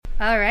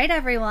All right,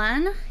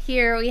 everyone.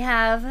 Here we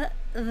have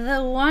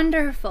the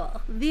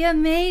wonderful, the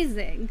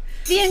amazing,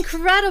 the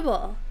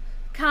incredible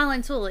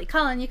Colin Tooley.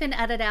 Colin, you can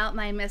edit out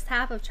my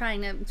mishap of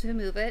trying to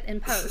move it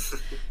in post.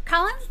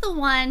 Colin's the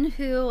one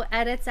who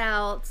edits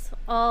out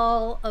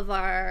all of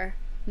our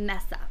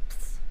mess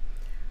ups.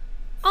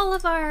 All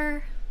of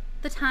the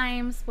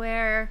times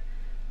where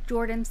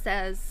Jordan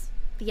says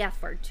the F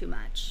word too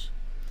much.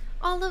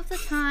 All of the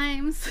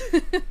times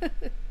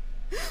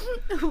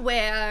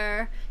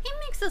where he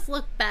makes us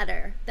look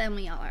better than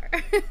we are.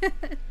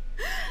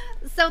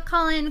 So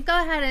Colin,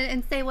 go ahead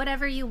and say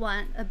whatever you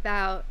want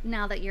about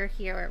now that you're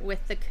here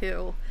with the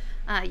coup.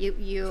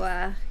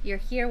 You're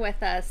here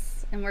with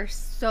us, and we're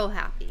so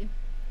happy.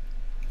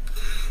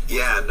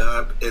 Yeah,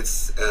 no,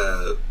 it's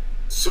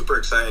super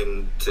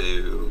exciting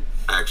to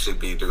actually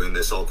be doing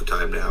this all the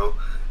time now.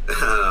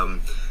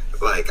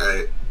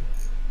 I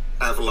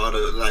have a lot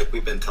of,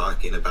 we've been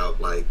talking about,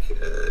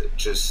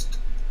 just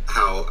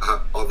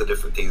how all the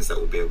different things that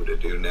we'll be able to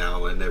do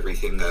now, and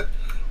everything that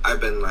I've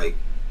been,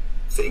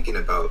 thinking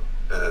about,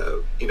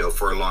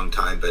 for a long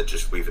time, but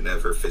just we've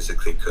never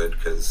physically could,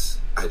 because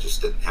I just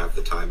didn't have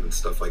the time and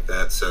stuff like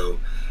that. So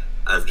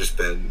I've just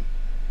been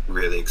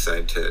really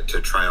excited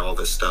to try all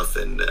this stuff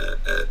and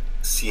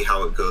see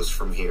how it goes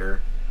from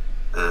here.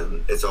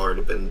 It's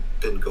already been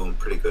going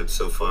pretty good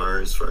so far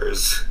as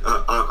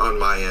on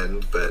my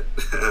end, but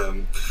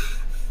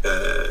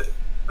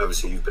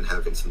obviously you've been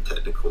having some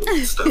technical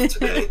stuff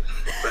today.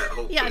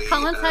 But yeah,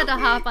 Colin's had to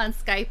hop on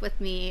Skype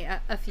with me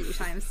a few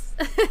times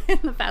in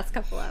the past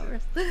couple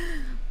hours.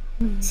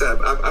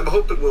 So I'm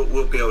hoping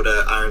we'll be able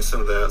to iron some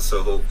of that,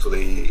 so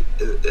hopefully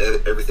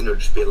everything will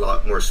just be a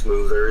lot more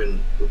smoother, and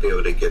we'll be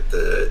able to get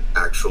the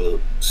actual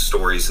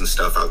stories and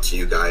stuff out to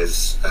you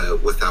guys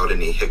without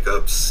any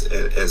hiccups,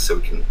 and so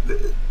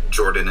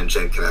Jordan and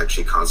Jen can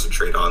actually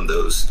concentrate on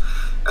those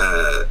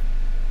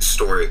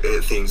story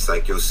things.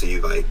 You'll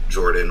see,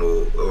 Jordan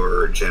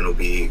or Jen will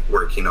be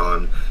working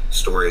on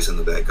stories in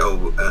the back. They'll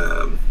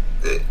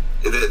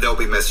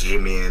be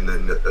messaging me, and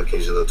then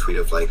occasionally they'll tweet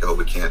of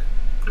we can't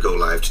go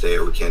live today,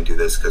 or we can't do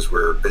this because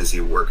we're busy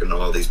working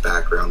on all these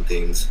background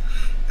things.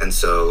 And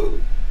so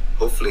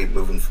hopefully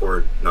moving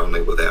forward, not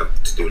only will they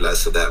have to do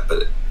less of that,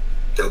 but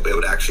they'll be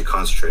able to actually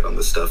concentrate on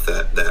the stuff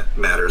that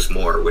matters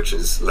more, which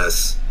is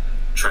less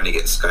trying to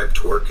get Skype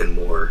to work and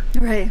more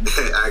right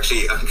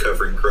actually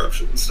uncovering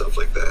corruption and stuff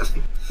like that.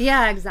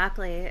 Yeah,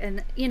 exactly.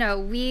 And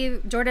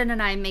Jordan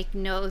and I make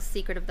no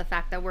secret of the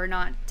fact that we're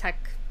not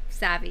tech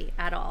savvy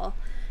at all,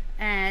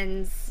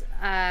 and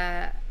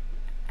I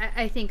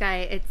think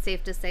it's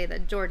safe to say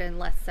that Jordan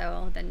less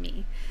so than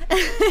me,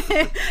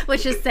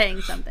 which is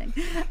saying something.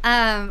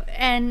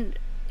 And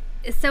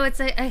so it's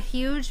a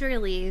huge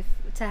relief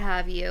to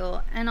have you.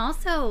 And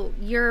also,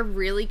 you're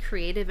really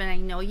creative, and I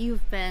know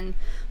you've been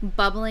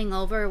bubbling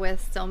over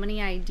with so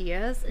many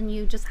ideas, and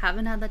you just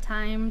haven't had the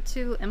time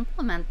to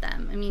implement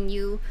them. I mean,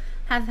 you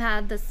have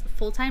had this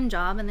full-time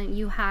job, and then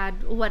you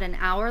had, an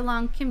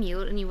hour-long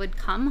commute, and you would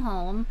come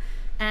home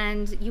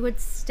and you would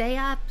stay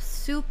up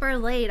super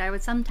late. I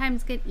would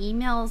sometimes get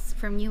emails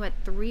from you at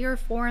 3 or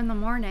 4 in the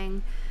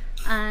morning,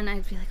 and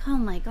I'd be like, oh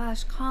my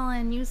gosh,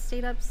 Colin, you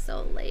stayed up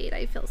so late.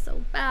 I feel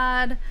so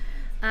bad.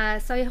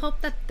 So I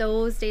hope that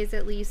those days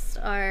at least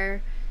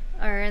are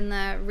in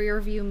the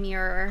rear view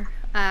mirror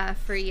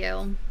for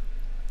you.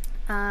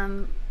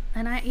 And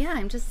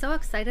I'm just so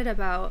excited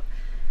about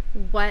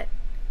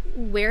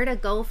where to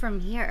go from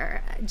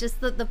here. Just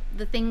the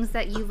things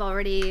that you've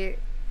already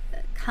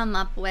come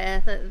up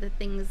with, the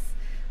things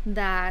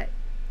that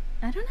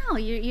I don't know,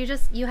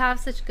 you have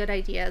such good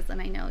ideas,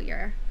 and I know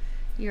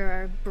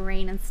your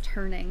brain is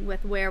turning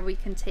with where we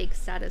can take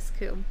Status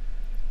Coup.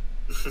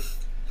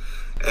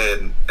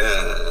 And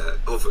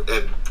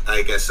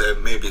I guess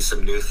maybe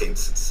some new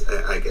things.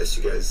 I guess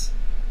you guys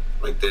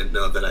didn't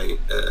know that I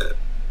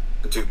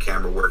do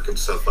camera work and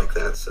stuff like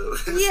that, so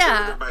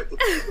yeah. There might be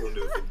cool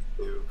new things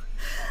too.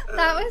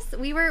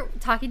 We were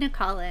talking to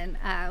Colin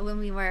when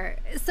we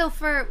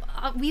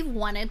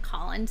wanted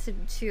Colin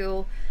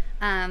to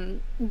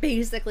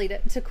basically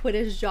to quit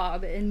his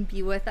job and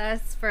be with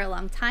us for a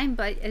long time,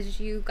 but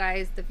as you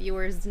guys, the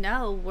viewers,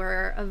 know,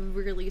 we're a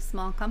really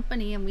small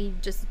company and we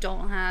just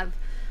don't have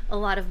a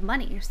lot of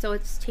money, so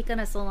it's taken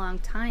us a long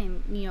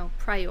time.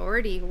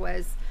 Priority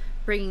was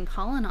bringing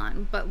Colin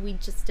on, but we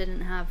just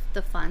didn't have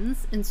the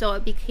funds, and so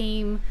it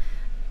became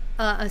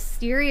a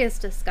serious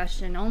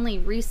discussion only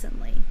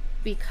recently,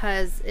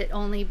 because it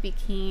only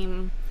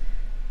became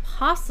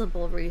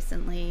possible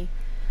recently.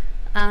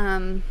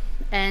 And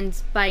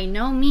by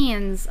no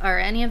means are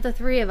any of the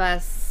three of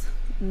us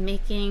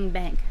making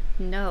bank.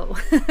 No.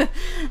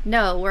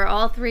 No, we're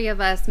all three of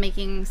us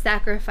making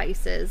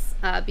sacrifices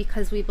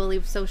because we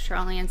believe so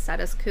strongly in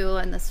Status Coup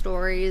and the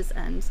stories,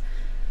 and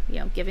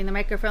giving the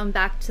microphone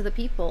back to the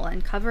people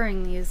and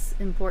covering these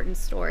important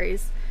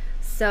stories.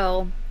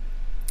 So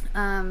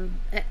I'm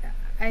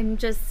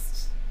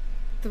just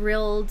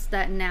thrilled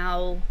that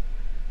now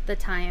the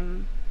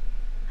time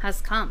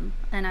has come,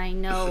 and I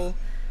know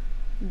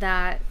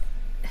that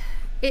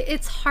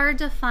it's hard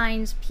to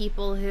find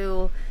people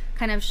who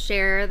kind of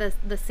share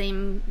the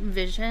same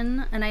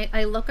vision. And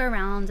I look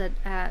around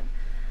at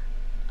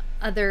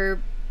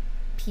other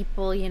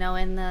people, you know,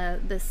 in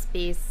the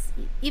space,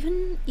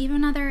 even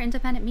other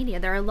independent media.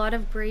 There are a lot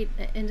of great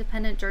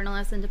independent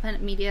journalists,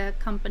 independent media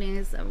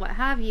companies, what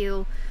have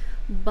you.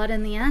 But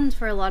in the end,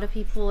 for a lot of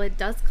people, it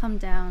does come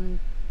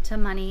down to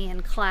money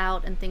and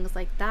clout and things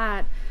like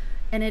that.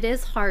 And it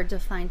is hard to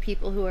find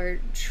people who are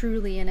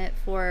truly in it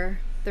for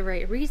the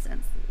right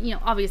reasons. You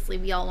know, obviously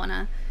we all want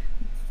to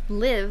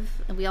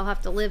live, and we all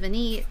have to live and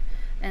eat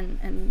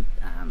and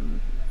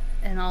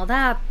all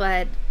that,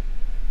 but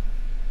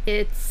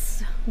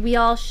we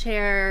all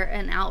share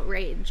an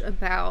outrage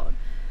about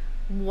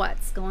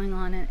what's going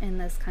on in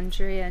this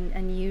country,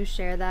 and you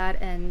share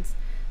that. And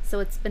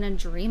so it's been a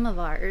dream of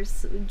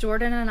ours.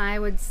 Jordan and I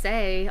would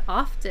say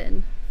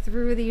often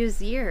through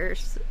these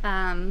years,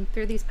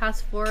 through these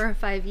past 4 or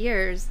 5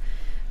 years,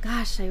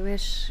 gosh, I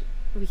wish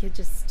we could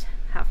just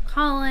have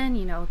Colin.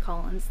 You know,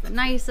 Colin's the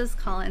nicest.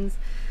 Colin's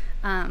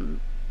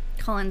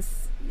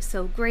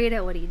so great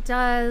at what he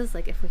does.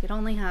 Like, if we could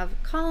only have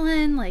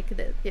Colin, like,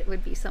 it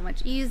would be so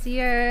much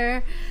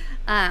easier.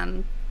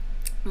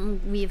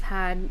 We've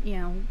had, you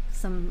know,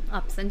 some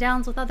ups and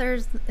downs with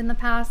others in the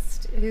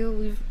past who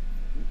we've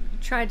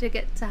tried to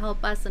get to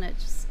help us, and it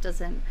just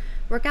doesn't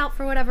work out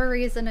for whatever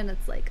reason. And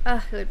it's like,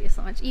 it would be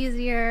so much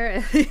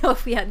easier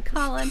if we had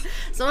Colin.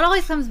 So it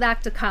always comes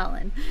back to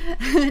Colin.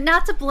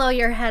 Not to blow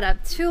your head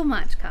up too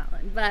much,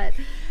 Colin,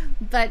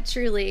 but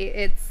truly,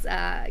 it's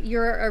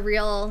you're a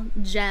real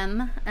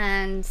gem,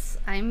 and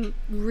I'm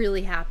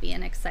really happy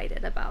and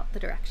excited about the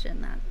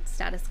direction that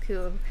Status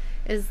Coup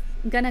is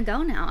gonna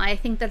go now. I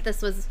think that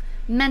this was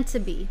meant to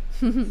be.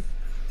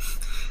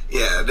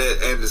 Yeah,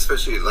 and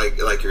especially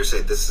like you're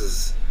saying, this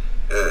is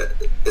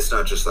it's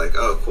not just like,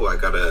 oh cool, I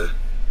got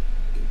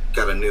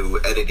a new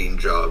editing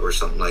job or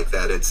something like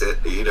that. It's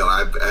you know,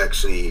 I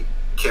actually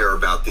care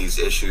about these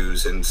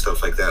issues and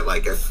stuff like that.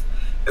 Like if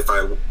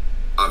I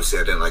obviously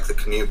I didn't like the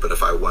commute, but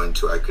if I wanted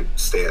to, I could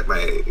stay at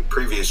my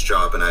previous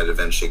job and I'd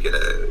eventually get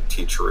a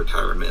teacher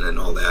retirement and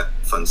all that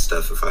fun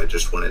stuff if I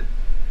just wanted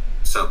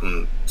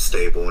something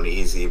stable and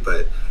easy.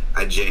 But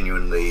I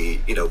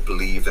genuinely, you know,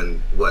 believe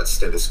in what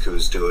Status Coup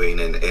is doing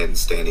and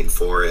standing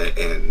for it,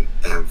 and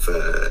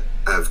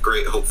have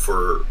great hope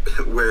for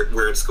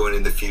where it's going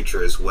in the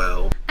future as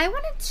well. I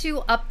wanted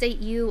to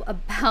update you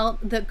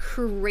about the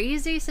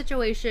crazy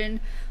situation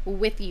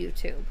with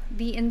YouTube,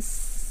 the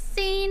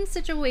insane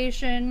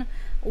situation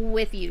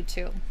with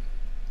YouTube.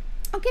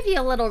 I'll give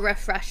you a little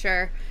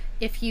refresher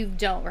if you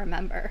don't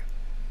remember.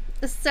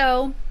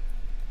 So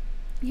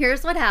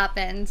here's what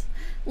happened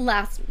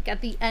last week,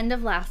 at the end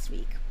of last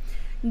week.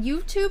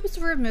 YouTube's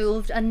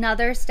removed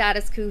another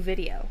Status Coup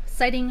video,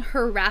 citing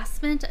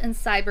harassment and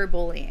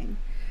cyberbullying.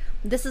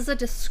 This is a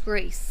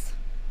disgrace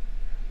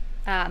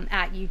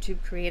at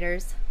YouTube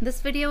creators.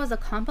 This video is a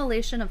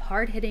compilation of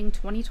hard-hitting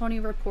 2020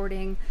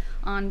 reporting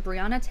on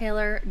Breonna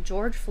Taylor,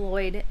 George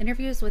Floyd,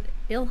 interviews with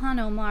Ilhan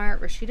Omar,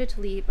 Rashida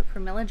Tlaib,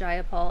 Pramila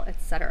Jayapal,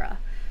 etc.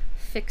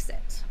 Fix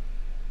it.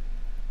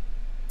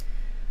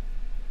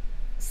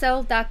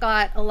 So that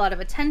got a lot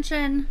of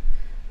attention,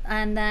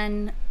 and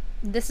then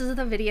this is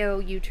the video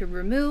YouTube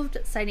removed,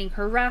 citing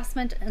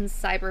harassment and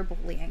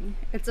cyberbullying.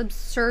 It's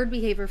absurd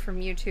behavior from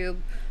YouTube.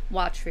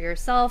 Watch for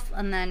yourself.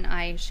 And then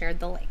I shared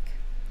the link,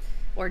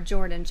 or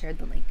Jordan shared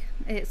the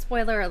link.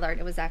 Spoiler alert,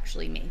 it was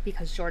actually me,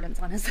 because Jordan's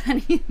on his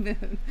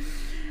honeymoon.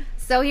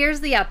 So here's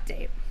the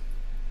update.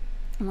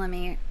 Let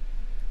me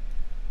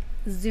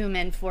zoom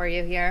in for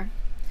you here.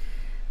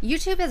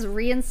 YouTube has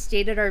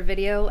reinstated our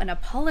video and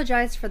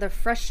apologized for the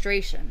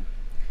frustration.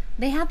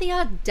 They had the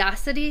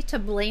audacity to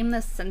blame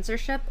the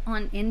censorship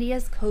on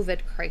India's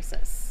COVID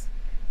crisis.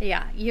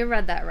 Yeah, you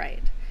read that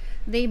right.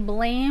 They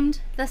blamed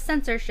the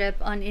censorship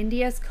on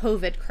India's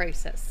COVID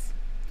crisis.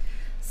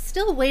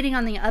 Still waiting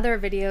on the other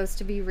videos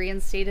to be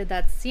reinstated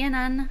that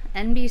CNN,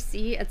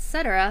 NBC,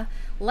 etc.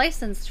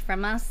 licensed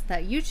from us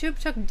that YouTube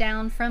took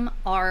down from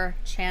our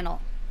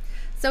channel.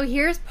 So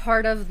here's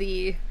part of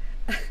the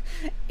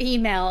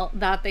email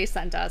that they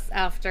sent us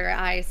after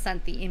I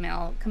sent the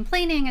email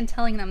complaining and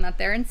telling them that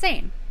they're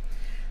insane.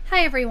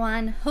 Hi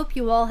everyone, hope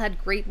you all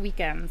had great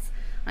weekends.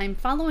 I'm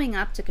following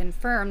up to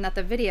confirm that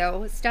the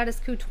video, Status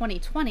Coup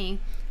 2020,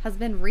 has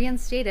been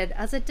reinstated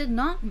as it did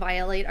not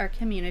violate our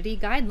community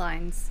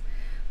guidelines.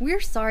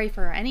 We're sorry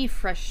for any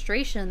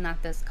frustration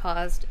that this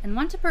caused and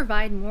want to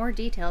provide more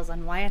details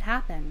on why it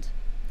happened.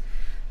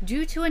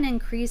 Due to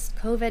increased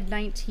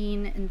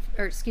COVID-19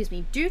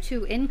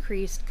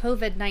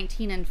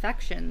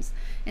 infections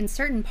in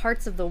certain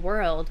parts of the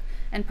world,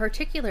 and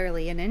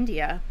particularly in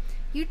India,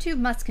 YouTube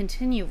must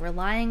continue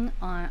relying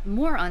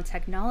more on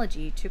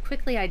technology to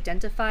quickly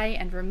identify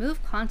and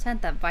remove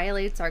content that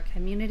violates our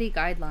community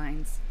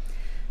guidelines.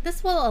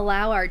 This will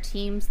allow our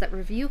teams that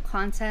review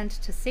content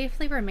to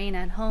safely remain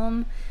at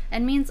home,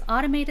 and means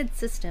automated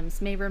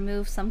systems may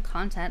remove some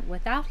content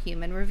without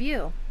human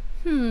review.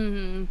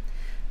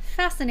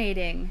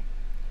 Fascinating.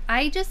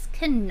 I just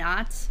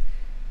cannot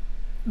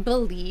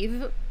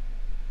believe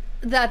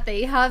that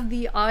they have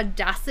the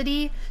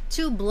audacity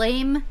to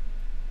blame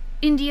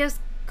India's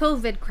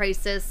COVID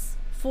crisis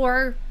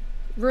for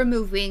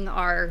removing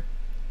our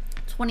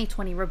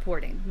 2020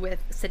 reporting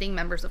with sitting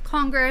members of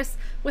Congress,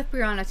 with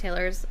Breonna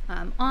Taylor's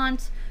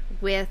aunt,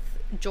 with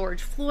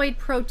George Floyd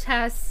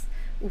protests,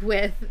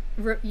 with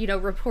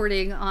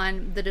reporting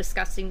on the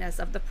disgustingness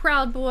of the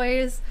Proud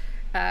Boys.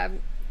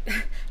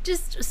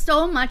 Just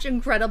so much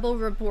incredible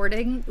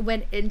reporting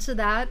went into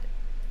that,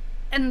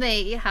 and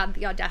they had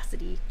the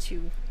audacity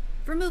to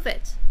remove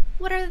it.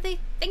 What are they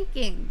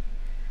thinking?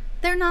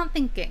 They're not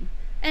thinking.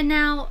 And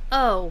now,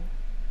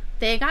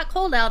 they got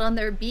called out on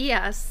their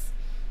BS.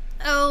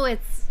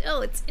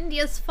 It's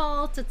India's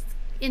fault. It's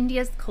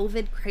India's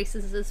COVID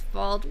crisis's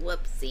fault.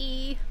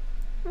 Whoopsie.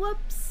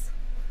 Whoops.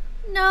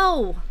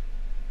 No.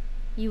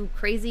 You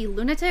crazy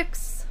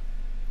lunatics.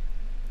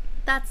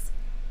 That's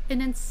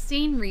an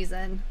insane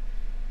reason.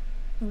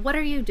 What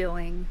are you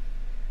doing?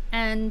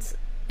 And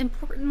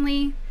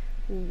importantly,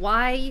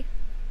 why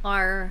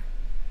are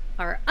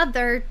our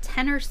other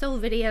 10 or so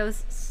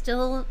videos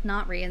still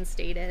not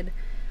reinstated?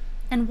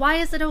 And why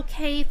is it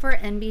okay for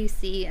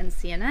NBC and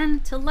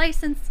CNN to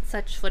license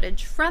such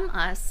footage from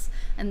us,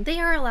 and they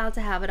are allowed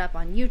to have it up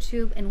on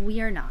YouTube and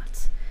we are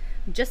not?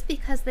 Just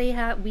because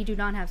we do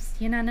not have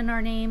CNN in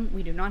our name,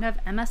 we do not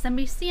have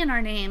MSNBC in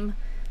our name,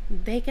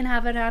 they can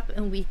have it up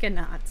and we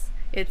cannot.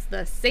 It's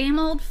the same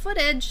old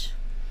footage.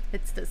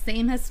 It's the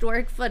same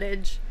historic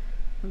footage.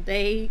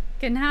 They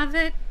can have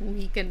it,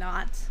 we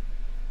cannot.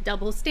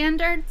 Double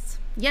standards?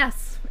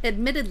 Yes,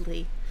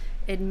 admittedly.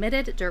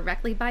 Admitted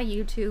directly by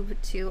YouTube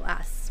to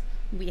us.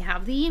 We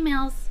have the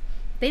emails.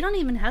 They don't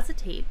even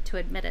hesitate to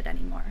admit it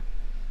anymore.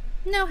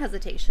 No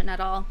hesitation at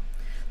all.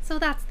 So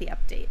that's the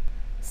update.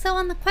 So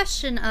on the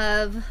question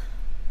of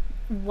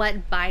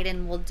what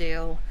Biden will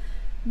do,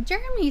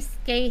 Jeremy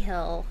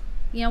Scahill,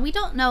 we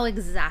don't know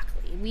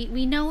exactly.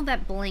 We know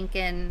that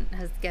Blinken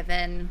has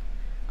given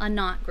a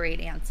not great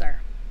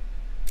answer.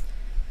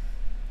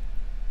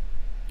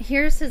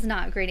 Here's his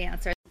not great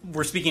answer.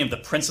 We're speaking of the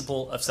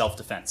principle of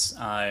self-defense.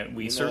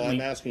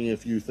 I'm asking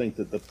if you think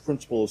that the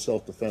principle of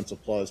self-defense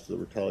applies to the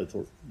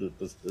retaliatory, the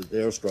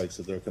airstrikes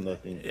that they're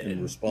conducting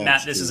in response.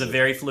 Matt, this is a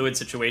very fluid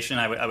situation.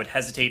 I would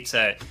hesitate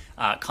to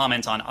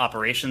comment on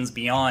operations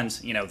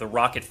beyond, the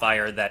rocket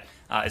fire that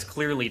is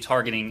clearly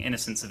targeting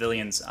innocent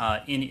civilians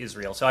in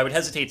Israel. So I would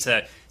hesitate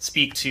to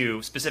speak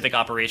to specific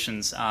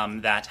operations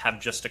that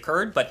have just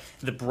occurred. But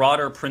the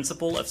broader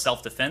principle of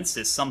self-defense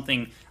is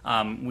something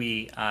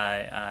we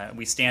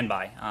stand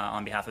by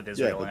on behalf of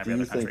Israel and every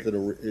other country. Do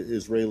you think that an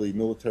Israeli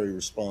military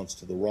response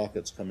to the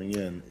rockets coming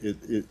in,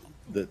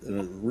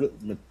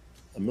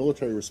 a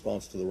military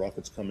response to the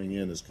rockets coming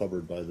in is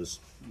covered by this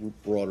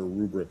broader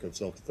rubric of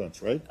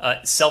self-defense, right?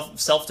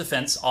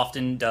 Self-defense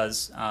often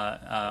does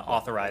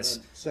authorize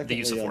the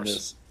use of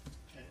force.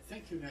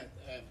 Thank you, Matt.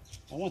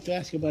 I want to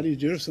ask you about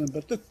East Jerusalem,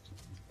 but let's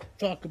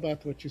talk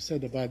about what you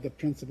said about the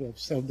principle of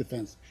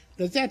self-defense.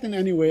 Does that in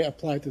any way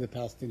apply to the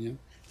Palestinians?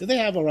 Do they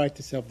have a right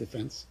to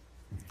self-defense?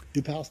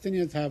 Do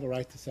Palestinians have a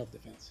right to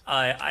self-defense?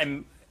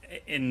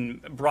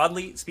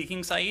 Broadly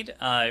speaking, Saeed,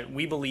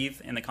 we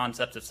believe in the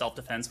concept of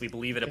self-defense. We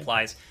believe it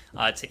applies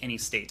to any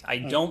state. I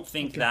don't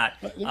think that.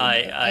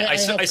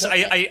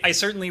 I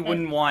certainly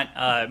wouldn't want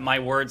my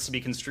words to be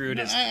construed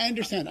as. I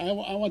understand. I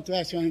want to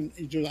ask you on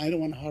Israel. I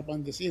don't want to harp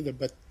on this either,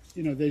 but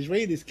the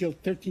Israelis killed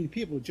 13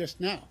 people just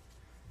now,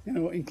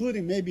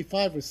 including maybe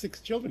 5 or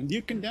 6 children. Do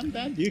you condemn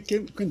that? Do you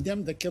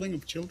condemn the killing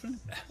of children?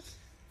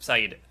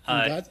 Saeed,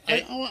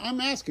 I'm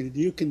asking, do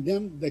you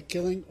condemn the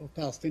killing of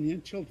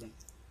Palestinian children?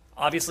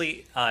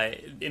 Obviously,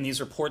 and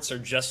these reports are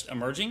just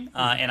emerging,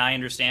 and I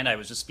understand, I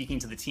was just speaking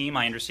to the team,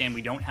 I understand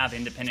we don't have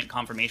independent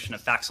confirmation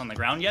of facts on the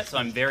ground yet, so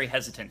I'm very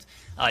hesitant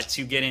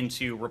to get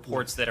into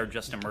reports that are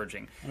just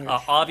emerging.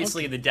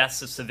 Obviously, the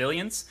deaths of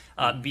civilians,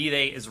 be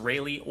they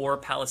Israeli or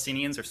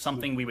Palestinians, are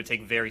something we would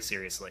take very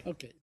seriously.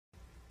 Okay.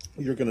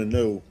 You're going to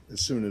know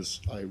as soon as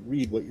I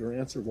read what your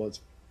answer was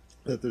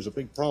that there's a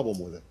big problem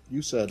with it.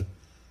 You said,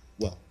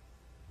 well,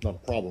 not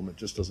a problem, it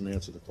just doesn't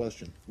answer the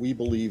question. We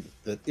believe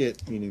that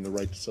it, meaning the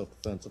right to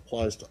self-defense,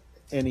 applies to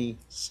any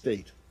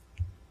state.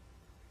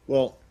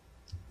 Well,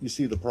 you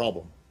see the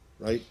problem,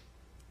 right?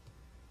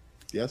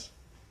 Yes?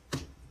 Do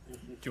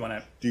you want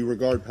to? Do you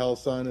regard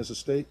Palestine as a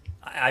state?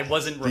 I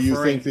wasn't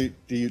referring. Do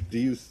you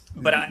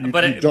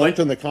don't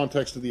in the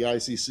context of the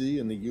ICC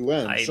and the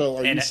UN. So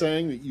are you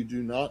saying that you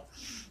do not,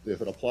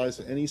 if it applies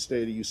to any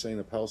state, are you saying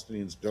that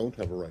Palestinians don't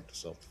have a right to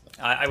self-defense?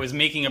 I was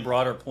making a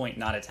broader point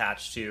not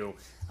attached to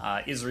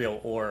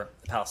Israel or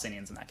the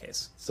Palestinians in that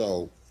case.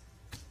 So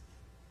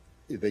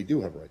they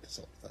do have a right to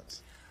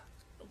self-defense.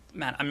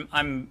 Matt,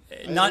 I'm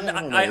not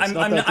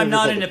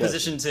in a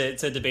position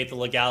to debate the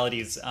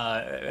legalities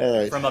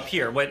from up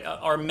here. What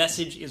our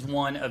message is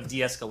one of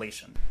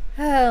de-escalation.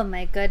 Oh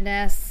my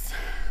goodness.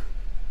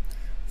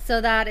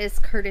 So that is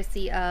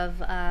courtesy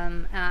of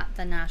at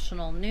the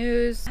National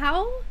News.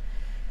 How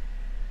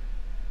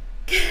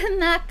can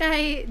that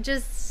guy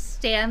just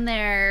stand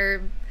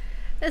there?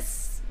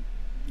 He's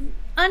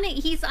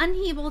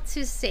unable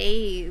to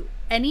say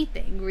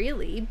anything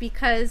really,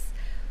 because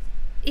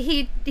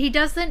he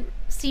doesn't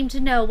seem to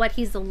know what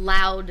he's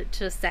allowed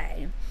to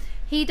say.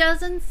 He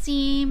doesn't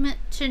seem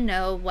to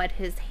know what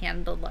his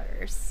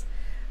handlers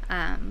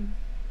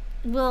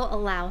will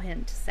allow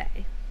him to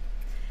say.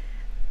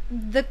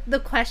 The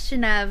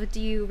question of,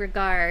 do you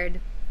regard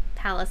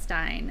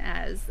Palestine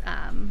as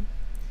as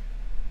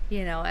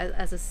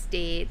a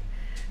state?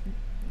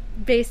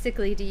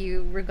 Basically, do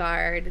you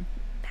regard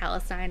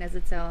Palestine as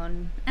its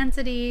own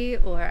entity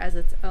or as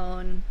its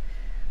own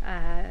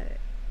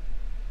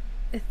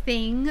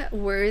thing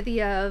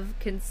worthy of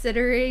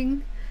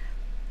considering,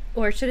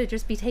 or should it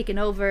just be taken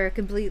over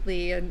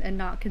completely and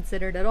not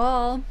considered at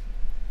all?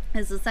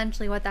 Is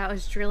essentially what that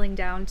was drilling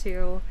down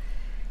to.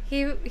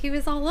 He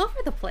was all over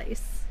the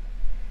place.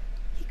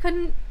 He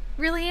couldn't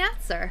really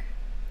answer.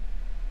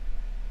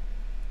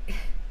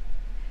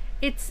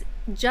 It's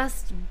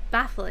just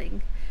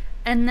baffling.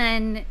 And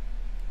then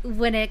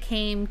when it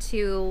came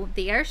to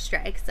the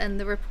airstrikes and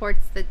the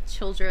reports that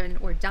children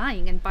were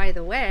dying, and by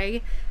the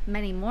way,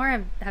 many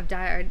more have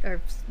died,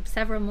 or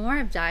several more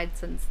have died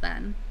since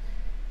then,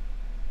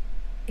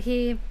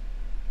 he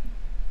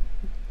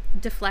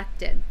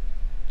deflected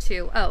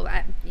to,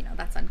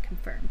 that's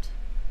unconfirmed.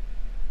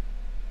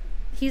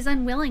 He's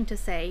unwilling to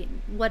say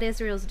what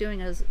Israel's doing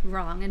is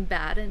wrong and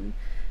bad, and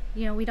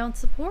we don't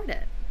support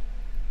it.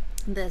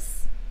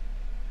 This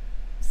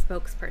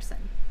spokesperson,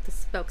 the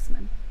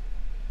spokesman.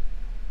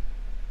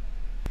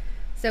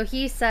 So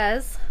he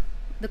says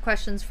the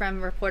questions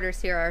from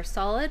reporters here are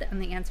solid,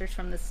 and the answers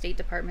from the State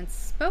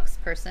Department's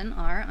spokesperson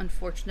are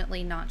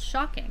unfortunately not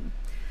shocking.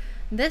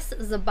 This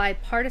is a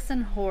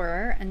bipartisan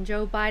horror, and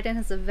Joe Biden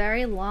has a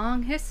very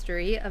long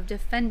history of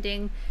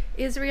defending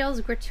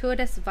Israel's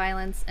gratuitous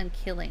violence and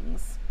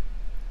killings.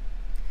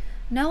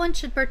 No one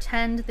should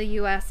pretend the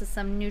U.S. is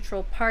some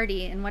neutral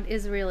party in what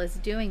Israel is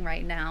doing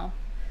right now.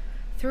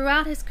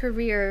 Throughout his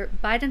career,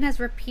 Biden has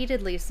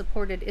repeatedly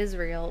supported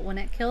Israel when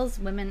it kills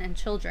women and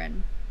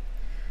children.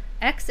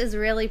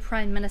 Ex-Israeli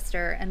Prime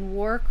Minister and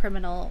war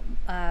criminal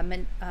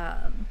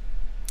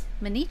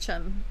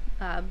Menachem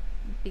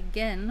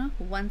Begin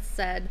once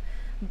said,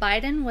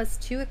 Biden was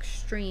too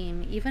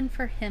extreme even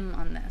for him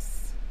on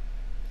this.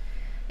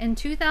 In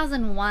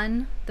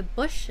 2001, the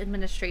Bush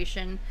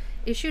administration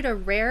issued a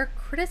rare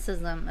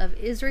criticism of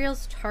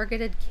Israel's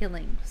targeted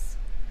killings.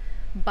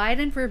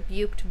 Biden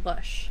rebuked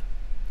Bush.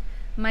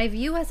 My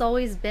view has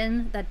always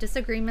been that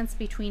disagreements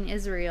between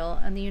Israel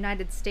and the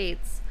United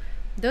States,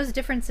 those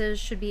differences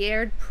should be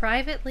aired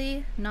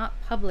privately, not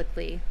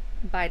publicly,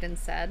 Biden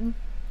said.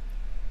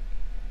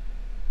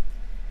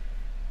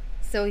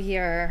 So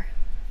here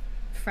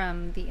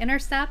from The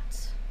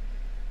Intercept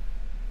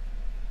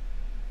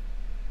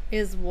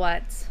is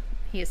what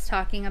he is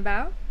talking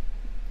about.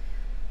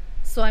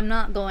 So I'm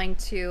not going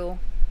to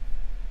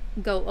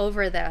go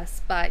over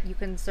this, but you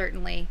can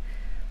certainly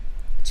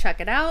check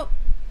it out.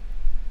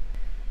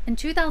 In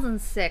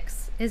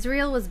 2006,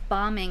 Israel was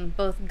bombing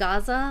both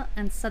Gaza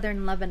and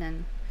southern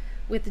Lebanon,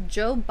 with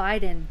Joe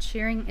Biden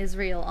cheering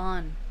Israel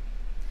on.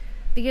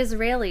 The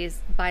Israelis,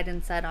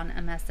 Biden said on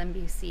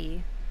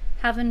MSNBC,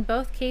 have in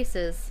both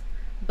cases,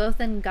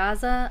 both in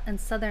Gaza and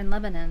southern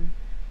Lebanon,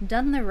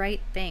 done the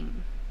right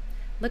thing.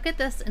 Look at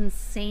this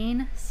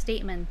insane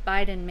statement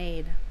Biden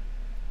made.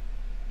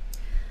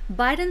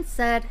 Biden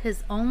said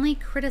his only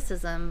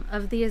criticism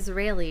of the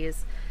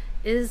Israelis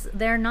is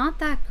they're not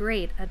that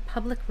great at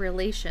public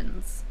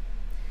relations.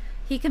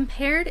 He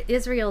compared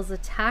Israel's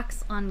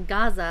attacks on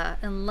Gaza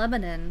and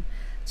Lebanon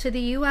to the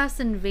U.S.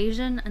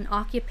 invasion and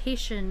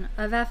occupation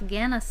of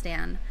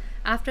Afghanistan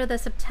after the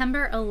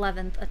September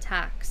 11th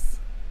attacks.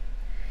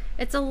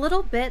 It's a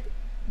little bit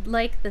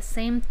like the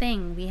same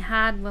thing we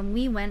had when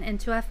we went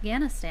into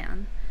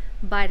Afghanistan,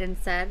 Biden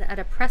said at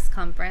a press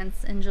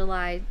conference in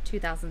July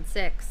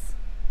 2006.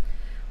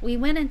 We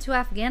went into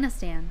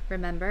Afghanistan,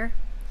 remember?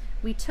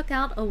 We took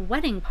out a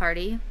wedding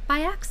party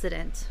by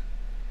accident.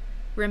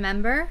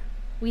 Remember?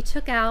 We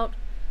took out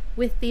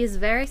with these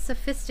very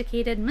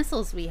sophisticated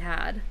missiles we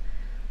had.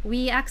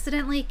 We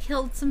accidentally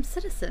killed some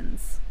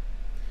citizens.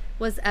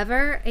 Was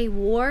ever a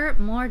war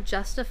more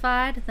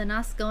justified than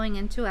us going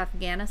into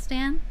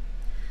Afghanistan?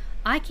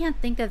 I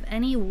can't think of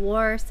any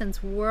war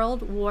since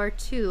World War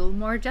II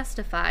more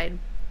justified.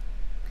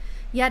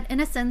 Yet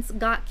innocents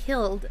got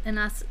killed in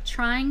us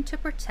trying to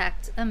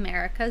protect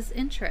America's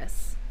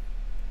interests.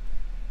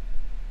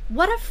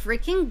 What a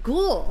freaking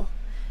ghoul!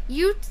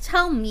 You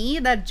tell me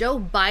that Joe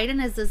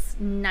Biden is this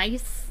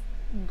nice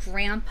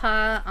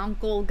grandpa,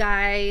 uncle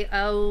guy,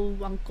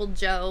 Uncle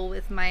Joe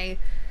with my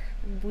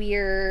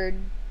weird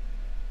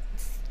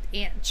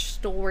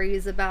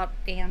stories about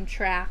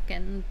Amtrak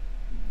and,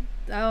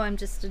 I'm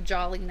just a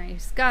jolly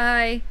nice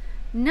guy.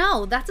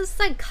 No, that's a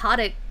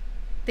psychotic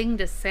thing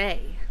to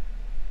say.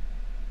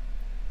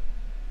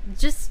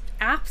 Just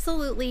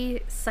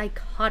absolutely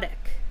psychotic.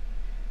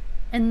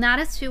 And that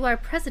is who our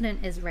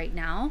president is right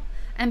now.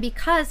 And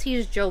because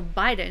he's Joe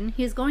Biden,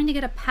 he's going to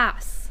get a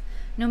pass,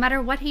 no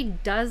matter what he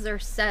does or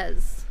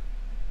says.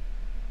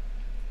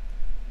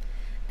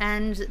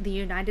 And the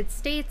United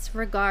States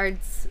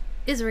regards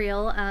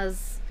Israel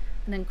as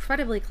an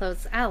incredibly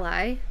close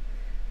ally,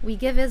 We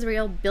give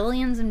Israel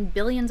billions and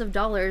billions of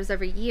dollars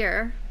every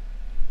year,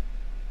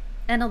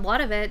 and a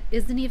lot of it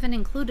isn't even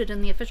included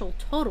in the official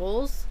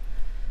totals.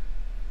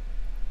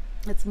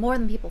 It's more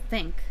than people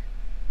think.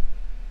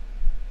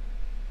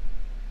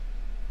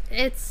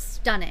 It's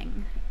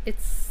stunning.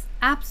 It's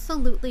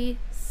absolutely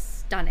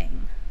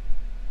stunning.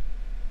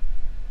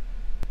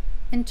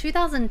 In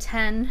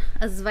 2010,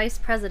 as vice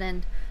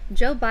president,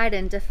 Joe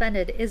Biden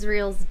defended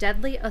Israel's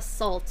deadly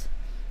assault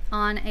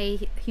on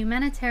a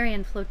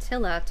humanitarian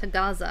flotilla to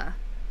Gaza.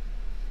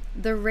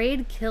 The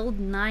raid killed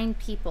 9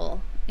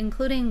 people,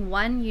 including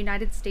 1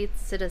 United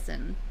States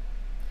citizen.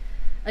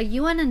 A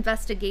UN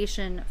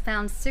investigation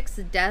found 6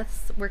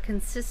 deaths were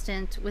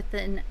consistent with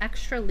an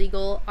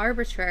extra-legal,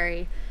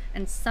 arbitrary,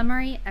 and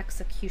summary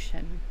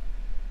execution.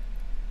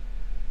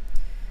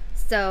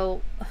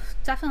 So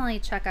definitely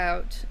check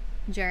out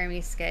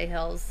Jeremy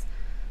Scahill's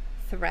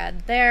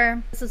thread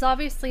there. This is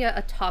obviously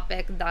a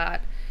topic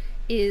that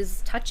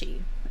is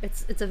touchy.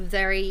 It's a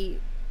very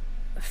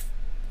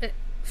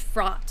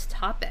fraught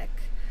topic,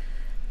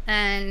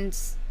 and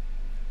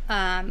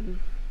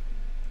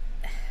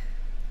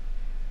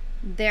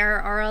there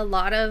are a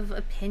lot of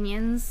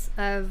opinions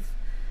of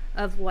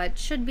what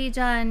should be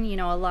done. You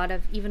know, a lot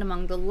of, even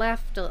among the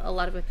left, a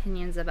lot of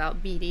opinions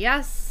about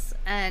BDS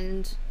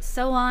and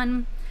so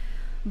on.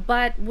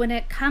 But when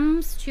it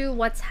comes to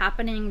what's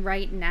happening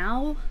right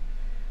now,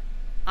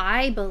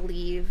 I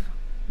believe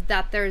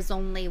that there's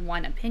only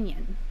one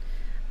opinion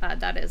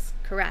that is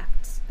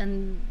correct.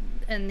 And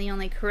the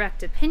only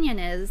correct opinion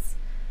is,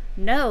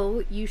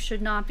 no, you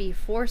should not be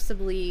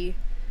forcibly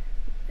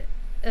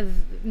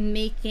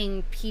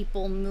making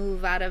people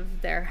move out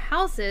of their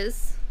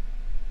houses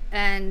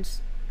and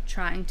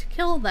trying to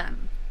kill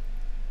them.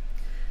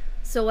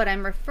 So what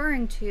I'm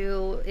referring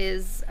to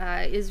is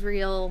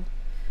Israel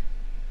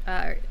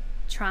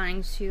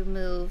trying to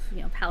move,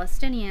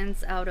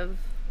 Palestinians out of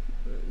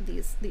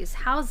these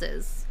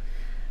houses,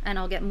 and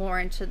I'll get more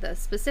into the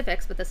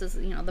specifics, but this is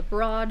the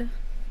broad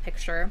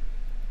picture.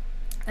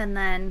 And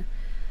then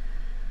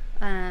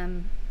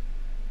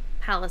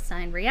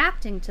Palestine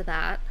reacting to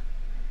that,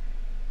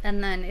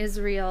 and then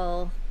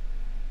Israel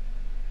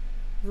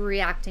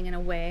reacting in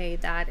a way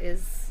that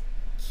is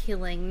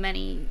killing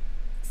many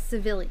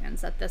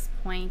civilians at this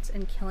point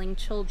and killing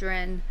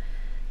children,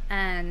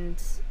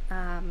 and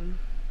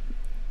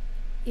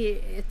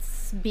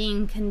it's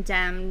being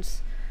condemned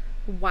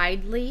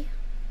widely,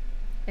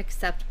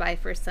 except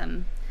for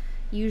some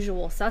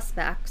usual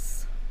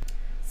suspects.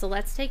 So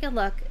let's take a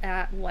look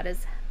at what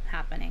is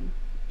happening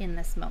in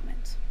this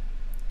moment.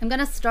 I'm going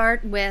to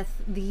start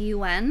with the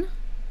UN.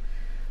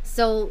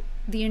 So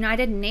the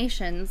United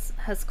Nations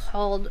has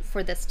called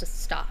for this to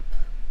stop.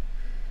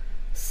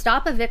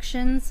 Stop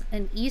evictions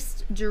in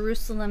East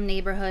Jerusalem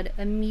neighborhood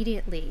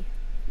immediately.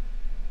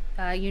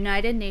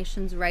 United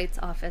Nations Rights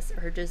Office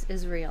urges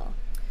Israel.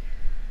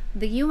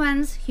 The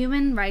UN's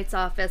Human Rights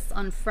Office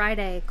on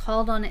Friday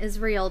called on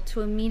Israel to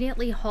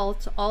immediately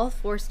halt all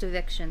forced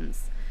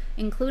evictions,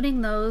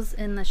 including those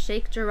in the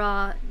Sheikh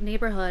Jarrah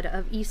neighborhood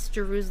of East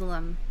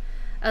Jerusalem,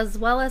 as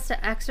well as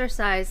to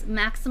exercise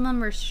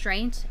maximum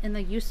restraint in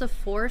the use of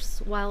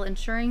force while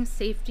ensuring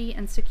safety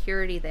and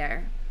security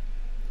there.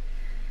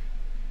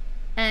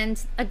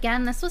 And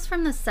again, this was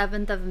from the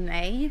 7th of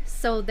May,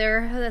 so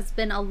there has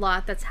been a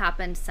lot that's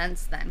happened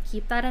since then.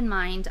 Keep that in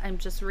mind. I'm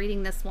just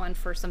reading this one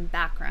for some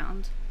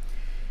background.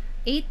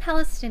 8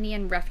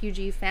 Palestinian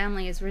refugee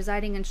families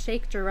residing in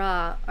Sheikh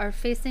Jarrah are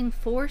facing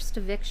forced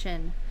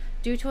eviction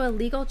due to a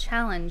legal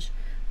challenge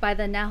by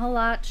the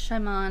Nahalat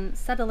Shaman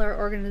settler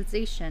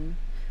organization,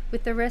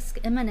 with the risk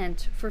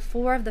imminent for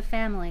 4 of the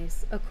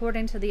families,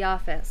 according to the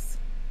office.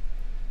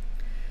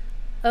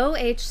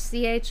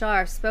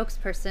 OHCHR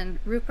spokesperson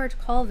Rupert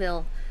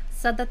Colville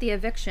said that the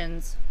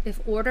evictions, if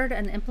ordered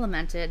and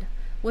implemented,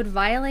 would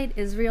violate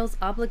Israel's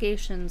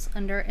obligations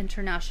under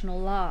international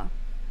law.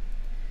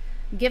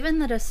 Given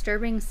the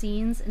disturbing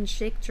scenes in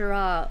Sheikh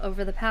Jarrah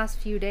over the past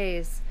few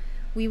days,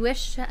 we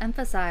wish to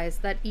emphasize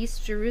that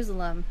East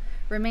Jerusalem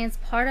remains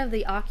part of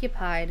the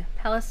occupied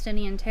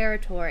Palestinian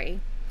territory,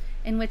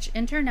 in which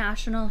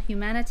international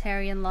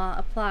humanitarian law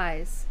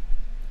applies.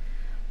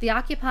 The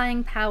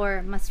occupying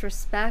power must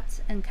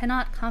respect and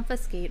cannot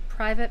confiscate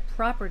private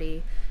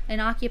property in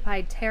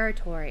occupied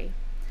territory,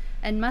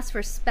 and must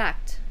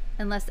respect,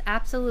 unless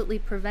absolutely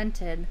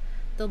prevented,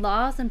 the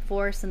laws in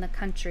force in the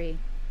country.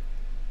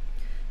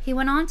 He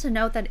went on to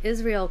note that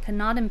Israel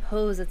cannot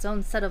impose its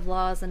own set of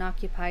laws in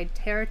occupied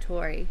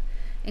territory,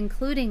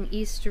 including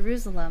East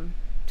Jerusalem,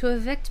 to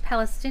evict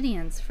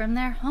Palestinians from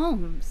their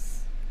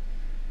homes.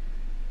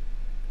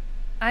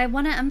 I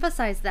want to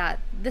emphasize that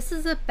this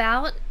is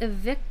about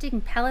evicting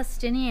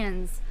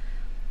Palestinians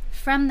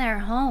from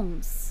their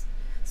homes.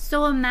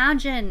 So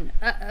imagine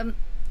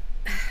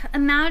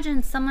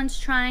someone's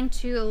trying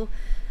to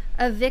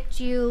evict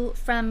you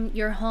from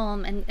your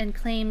home and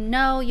claim,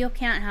 no, you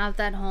can't have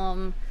that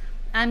home.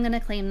 I'm going to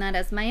claim that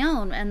as my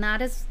own. And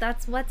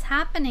that's what's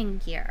happening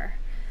here.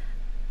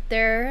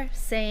 They're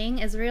saying,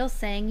 Israel's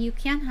saying, you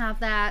can't have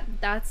that.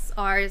 That's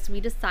ours. We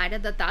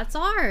decided that that's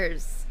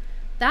ours.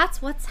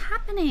 That's what's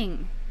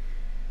happening.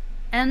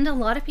 And a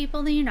lot of people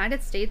in the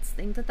United States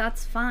think that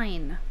that's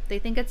fine. They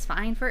think it's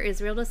fine for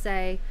Israel to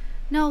say,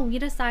 no, we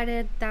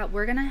decided that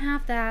we're going to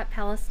have that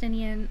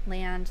Palestinian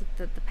land,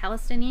 that the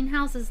Palestinian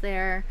house is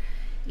there,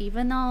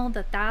 even though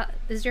that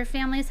is your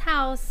family's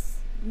house,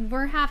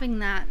 we're having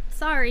that.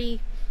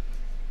 Sorry.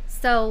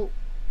 So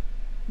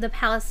the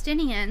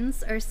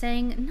Palestinians are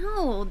saying,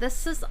 no,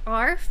 this is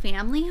our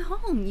family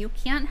home. You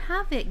can't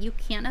have it. You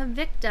can't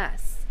evict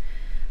us.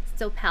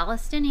 So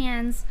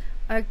Palestinians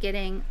are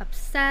getting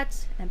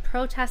upset and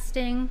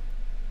protesting.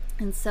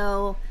 And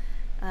so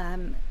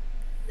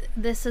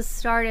this has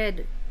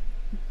started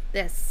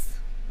this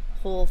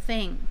whole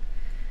thing.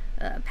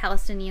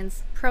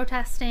 Palestinians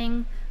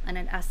protesting, and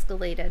it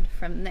escalated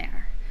from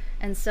there.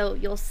 And so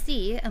you'll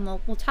see, and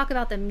we'll talk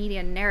about the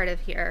media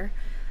narrative here,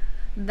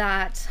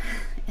 that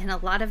in a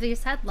lot of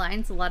these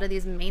headlines, a lot of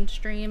these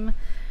mainstream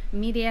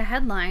media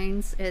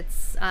headlines,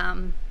 it's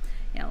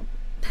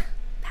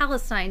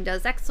Palestine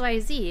does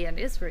XYZ and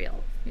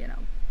Israel,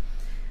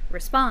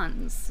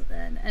 responds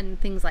and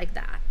things like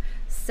that.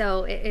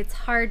 So it's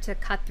hard to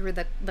cut through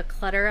the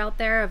clutter out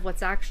there of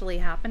what's actually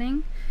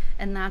happening.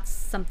 And that's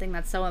something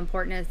that's so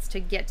important, is to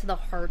get to the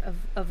heart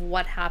of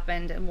what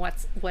happened and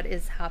what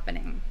is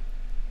happening.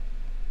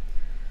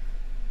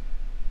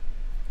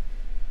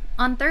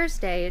 On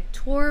Thursday,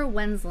 Tor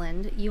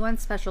Wensland, UN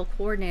Special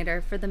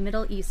Coordinator for the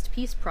Middle East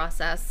peace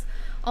process,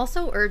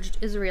 also urged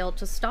Israel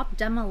to stop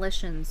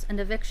demolitions and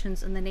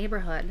evictions in the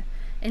neighborhood,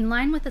 in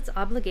line with its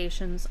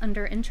obligations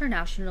under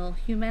international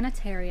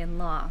humanitarian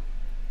law.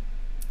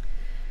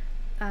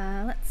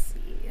 Let's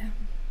see.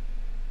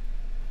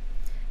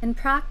 In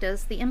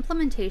practice, the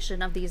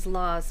implementation of these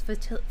laws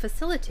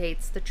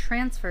facilitates the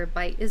transfer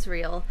by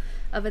Israel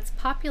of its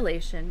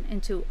population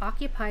into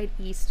occupied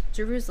East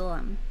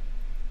Jerusalem.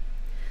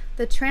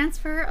 The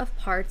transfer of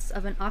parts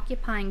of an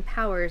occupying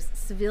power's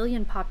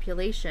civilian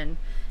population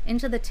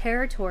into the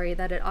territory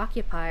that it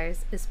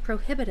occupies is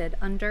prohibited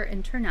under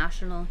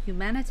international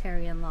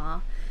humanitarian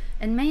law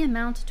and may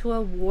amount to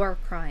a war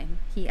crime,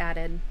 he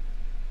added.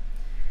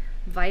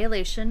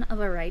 Violation of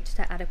a right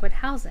to adequate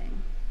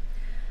housing.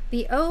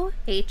 The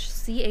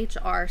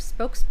OHCHR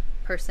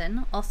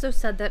spokesperson also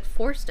said that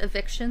forced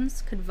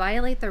evictions could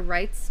violate the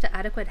rights to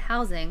adequate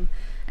housing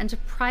and to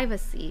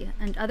privacy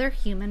and other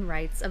human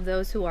rights of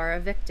those who are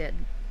evicted.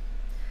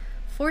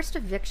 Forced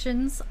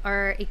evictions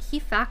are a key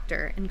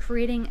factor in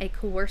creating a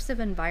coercive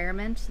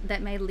environment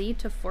that may lead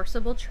to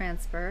forcible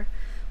transfer,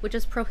 which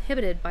is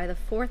prohibited by the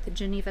Fourth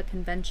Geneva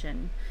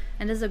Convention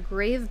and is a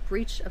grave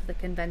breach of the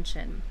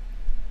convention.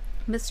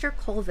 Mr.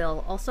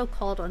 Colville also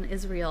called on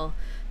Israel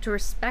to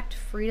respect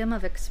freedom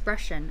of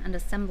expression and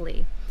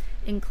assembly,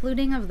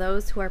 including of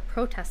those who are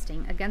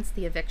protesting against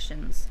the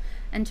evictions,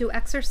 and to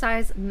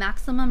exercise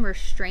maximum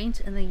restraint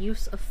in the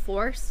use of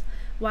force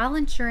while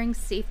ensuring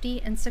safety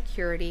and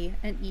security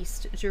in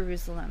East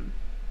Jerusalem.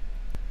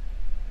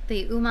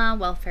 The Ummah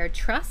Welfare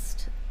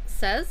Trust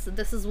says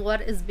this is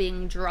what is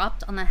being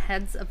dropped on the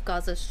heads of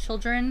Gaza's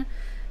children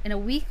in a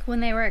week when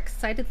they were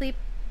excitedly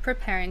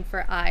preparing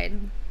for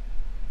Eid.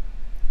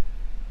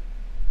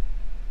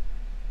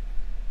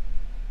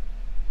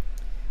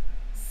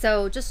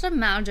 So just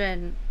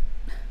imagine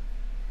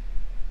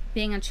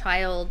being a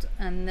child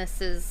and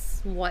this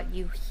is what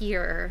you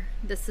hear,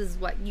 this is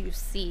what you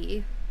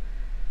see.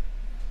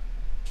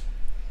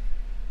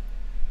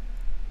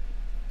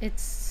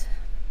 It's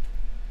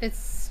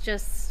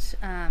just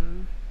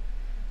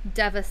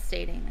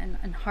devastating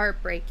and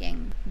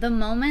heartbreaking. The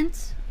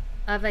moment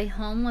of a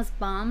home was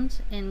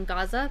bombed in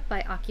Gaza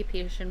by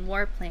occupation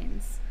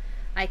warplanes.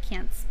 I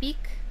can't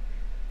speak.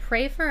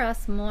 Pray for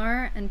us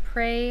more and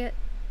pray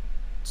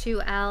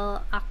to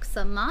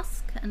Al-Aqsa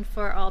Mosque and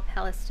for all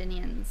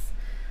Palestinians.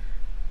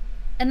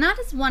 And that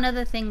is one of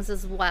the things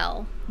as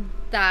well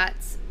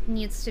that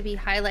needs to be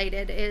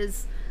highlighted,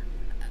 is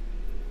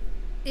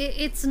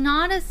it's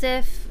not as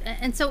if,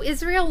 and so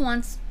Israel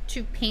wants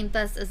to paint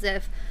this as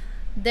if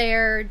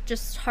they're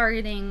just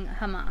targeting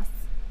Hamas,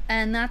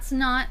 and that's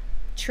not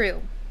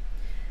true.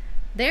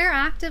 They're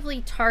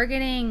actively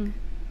targeting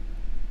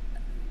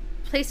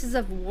places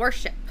of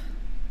worship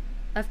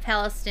of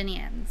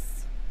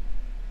Palestinians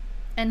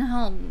and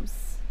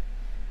homes.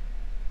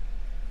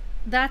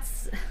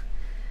 Those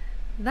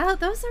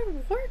are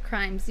war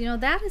crimes.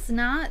 That is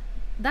not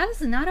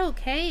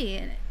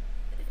okay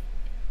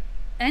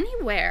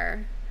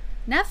anywhere.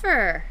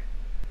 Never.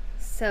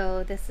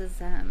 So this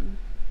is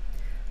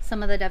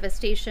some of the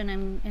devastation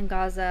in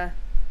Gaza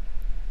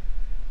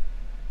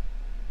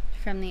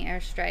from the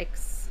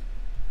airstrikes.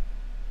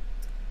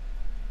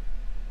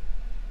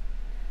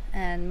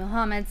 And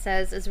Muhammad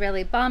says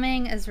Israeli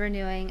bombing is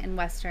renewing in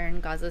western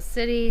Gaza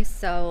City.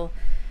 So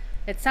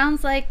it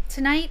sounds like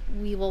tonight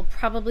we will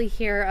probably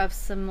hear of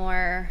some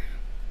more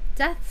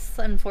deaths,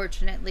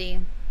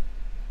 unfortunately.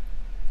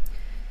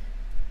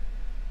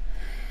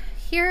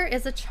 Here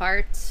is a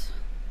chart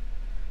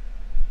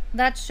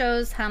that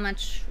shows how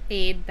much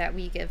aid that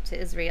we give to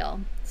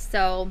Israel.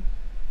 So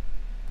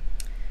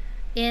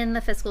in the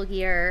fiscal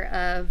year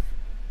of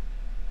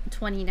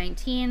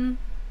 2019,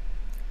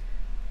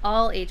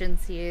 all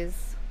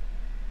agencies,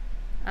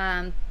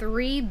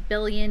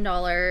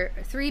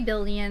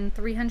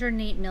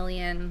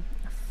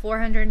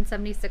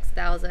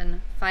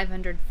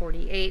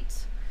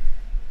 $3,308,476,548.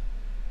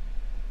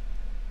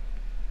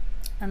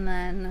 And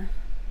then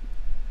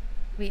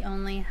we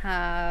only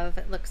have,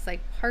 it looks like,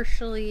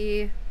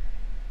 partially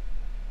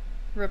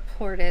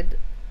reported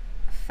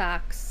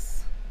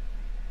facts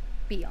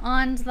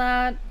beyond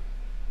that.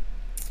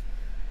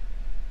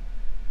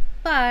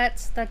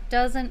 But that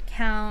doesn't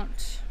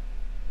count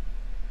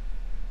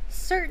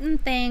certain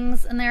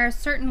things, and there are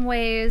certain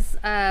ways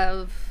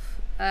of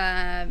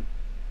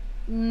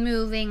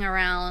moving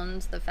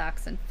around the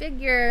facts and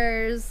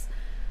figures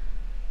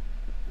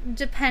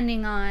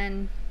depending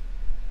on,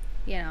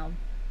 you know,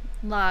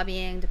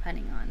 lobbying,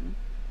 depending on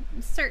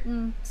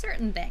certain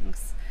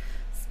things.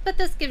 But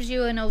this gives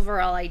you an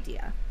overall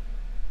idea.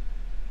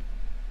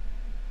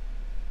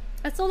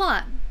 That's a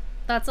lot.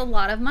 That's a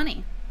lot of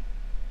money.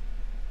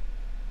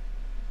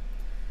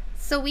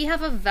 So we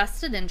have a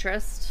vested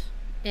interest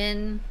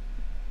in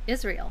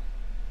Israel,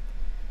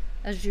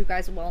 as you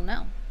guys well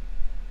know.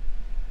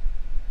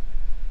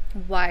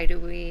 Why do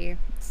we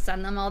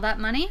send them all that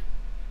money?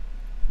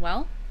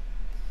 Well,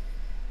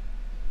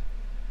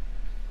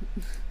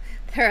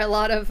 there are a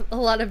lot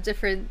of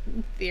different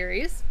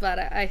theories, but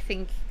I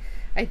think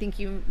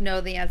you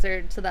know the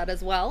answer to that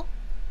as well.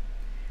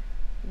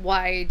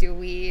 Why do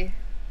we,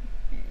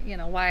 you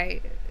know,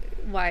 why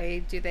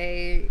do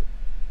they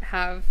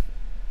have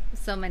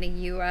so many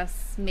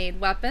US made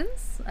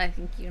weapons? I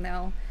think you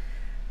know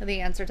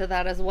the answer to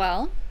that as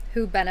well.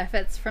 Who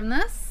benefits from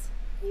this?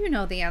 You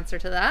know the answer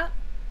to that.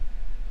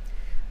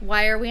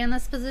 Why are we in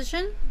this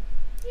position?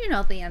 You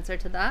know the answer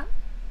to that.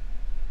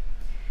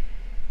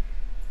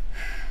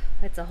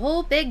 It's a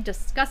whole big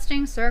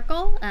disgusting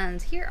circle,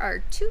 and here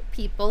are two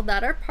people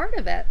that are part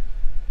of it.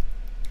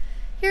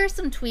 Here are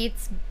some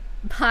tweets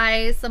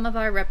by some of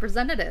our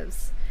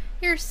representatives.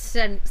 Here's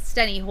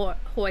Steny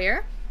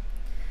Hoyer.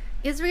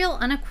 Israel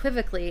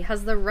unequivocally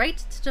has the right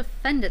to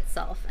defend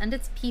itself and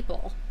its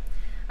people.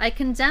 I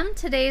condemn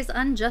today's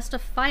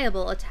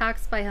unjustifiable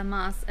attacks by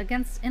Hamas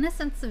against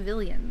innocent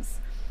civilians.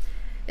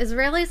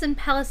 Israelis and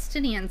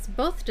Palestinians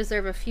both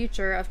deserve a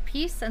future of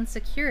peace and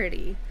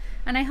security,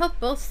 and I hope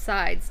both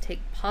sides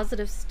take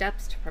positive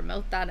steps to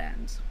promote that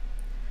end.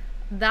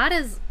 That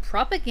is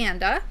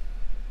propaganda,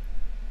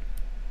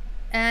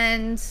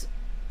 and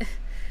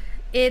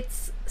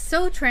it's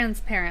so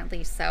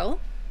transparently so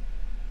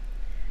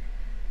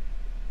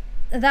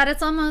that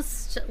it's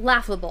almost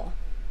laughable.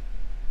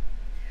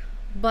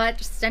 But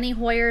Steny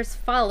Hoyer's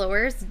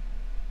followers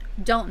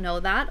don't know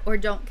that or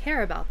don't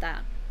care about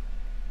that.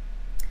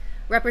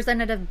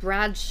 Representative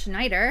Brad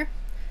Schneider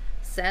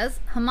says,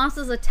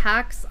 Hamas's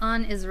attacks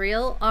on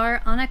Israel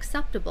are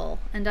unacceptable,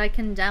 and I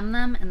condemn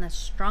them in the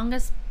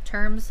strongest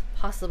terms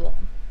possible.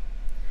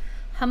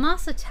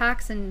 Hamas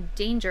attacks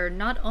endanger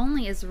not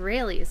only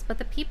Israelis, but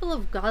the people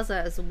of Gaza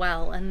as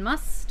well, and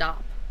must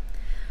stop.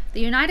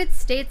 The United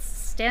States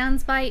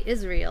stands by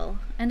Israel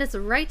and its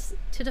right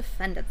to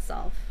defend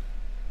itself.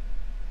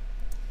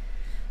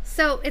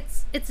 So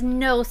it's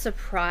no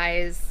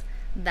surprise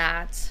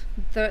that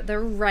the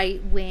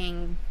right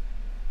wing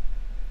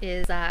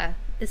is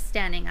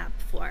standing up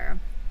for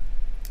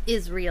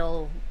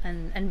Israel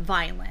and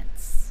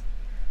violence.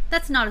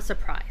 That's not a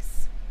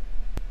surprise.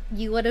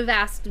 You would have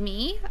asked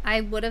me,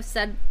 I would have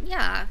said,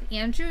 yeah,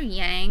 Andrew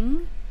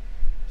Yang,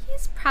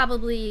 he's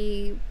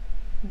probably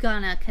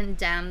gonna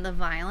condemn the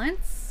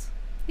violence.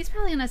 He's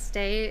probably gonna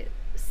say,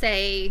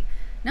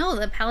 no,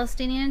 the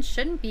Palestinians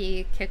shouldn't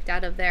be kicked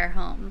out of their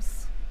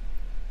homes.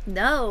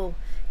 No,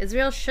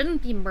 Israel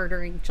shouldn't be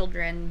murdering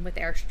children with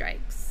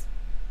airstrikes.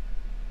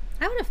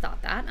 I would have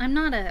thought that. I'm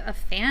not a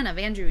fan of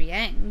Andrew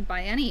Yang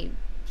by any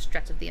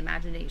stretch of the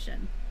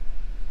imagination.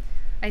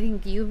 I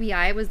think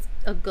UBI was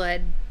a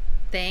good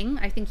thing.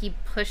 I think he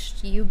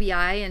pushed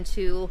UBI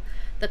into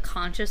the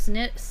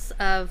consciousness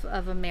of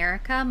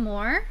America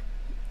more.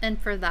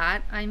 And for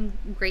that, I'm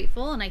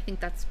grateful, and I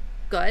think that's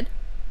good.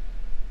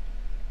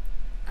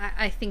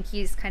 I think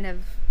he's kind of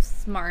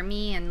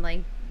smarmy and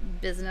like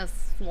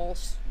business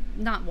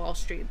not Wall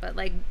Street, but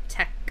like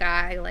tech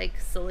guy, like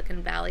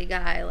Silicon Valley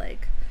guy,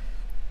 like,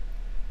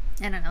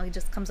 I don't know, he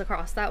just comes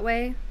across that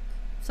way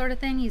sort of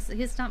thing.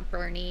 He's not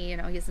Bernie, you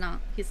know, he's not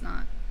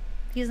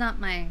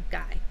my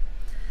guy.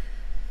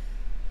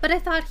 But I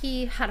thought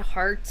he had a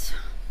heart.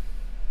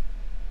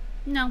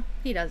 No,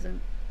 he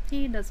doesn't.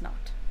 He does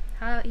not.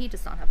 He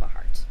does not have a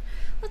heart.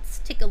 Let's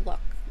take a look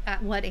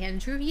at what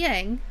Andrew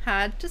Yang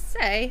had to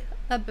say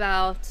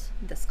about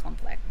this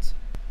conflict.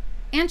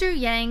 Andrew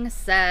Yang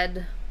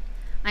said,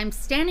 I'm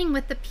standing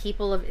with the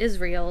people of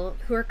Israel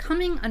who are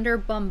coming under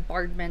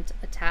bombardment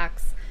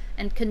attacks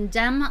and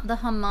condemn the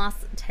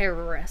Hamas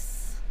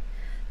terrorists.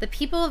 The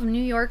people of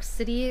New York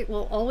City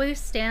will always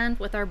stand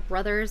with our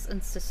brothers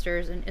and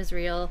sisters in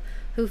Israel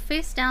who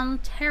face down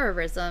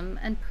terrorism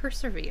and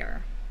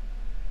persevere.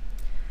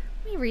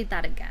 Let me read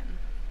that again.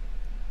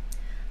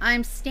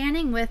 I'm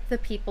standing with the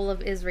people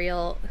of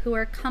Israel who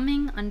are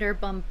coming under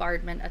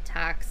bombardment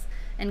attacks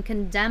and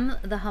condemn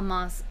the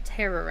Hamas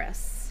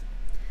terrorists.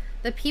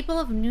 The people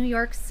of New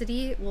York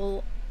City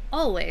will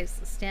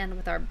always stand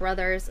with our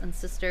brothers and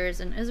sisters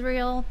in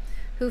Israel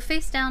who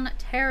face down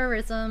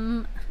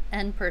terrorism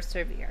and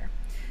persevere.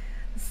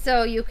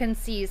 So you can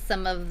see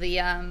some of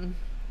the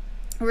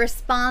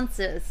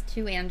responses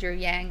to Andrew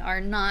Yang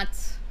are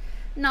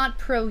not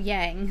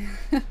pro-Yang.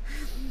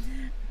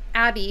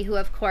 Abby, who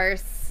of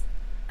course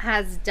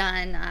has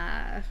done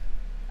a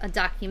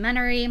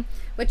documentary,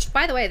 which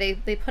by the way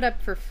they put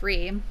up for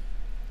free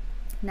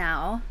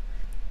now.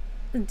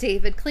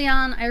 David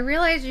Cleon, I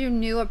realize you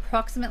knew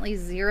approximately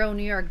 0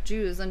 New York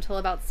Jews until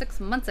about 6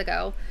 months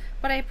ago,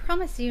 but I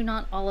promise you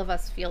not all of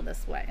us feel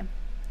this way.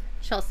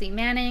 Chelsea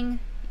Manning,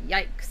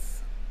 yikes.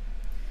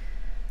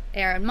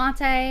 Aaron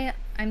Mate,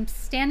 I'm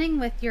standing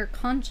with your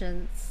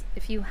conscience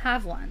if you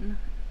have one.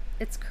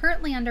 It's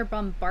currently under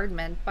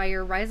bombardment by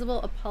your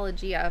risible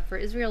apologia for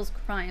Israel's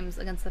crimes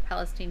against the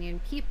Palestinian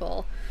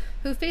people,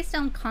 who face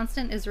down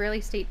constant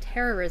Israeli state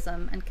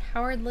terrorism and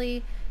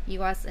cowardly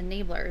U.S.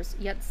 enablers,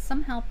 yet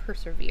somehow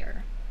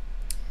persevere.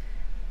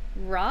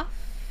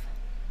 Rough,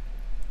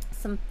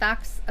 some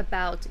facts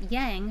about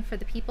Yang for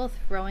the people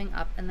throwing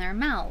up in their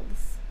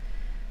mouths,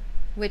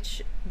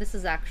 which this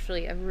is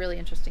actually a really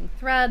interesting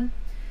thread.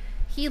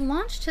 He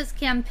launched his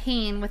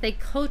campaign with a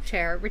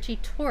co-chair, Richie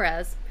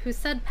Torres, who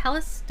said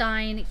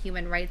Palestine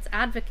human rights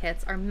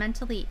advocates are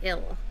mentally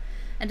ill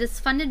and is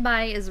funded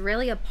by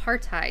Israeli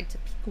apartheid to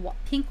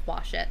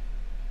pinkwash it.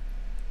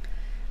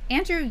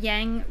 Andrew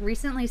Yang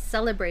recently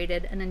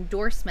celebrated an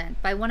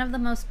endorsement by one of the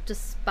most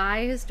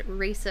despised,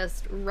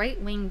 racist,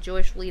 right-wing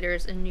Jewish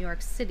leaders in New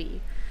York City,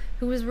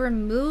 who was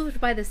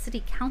removed by the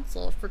city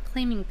council for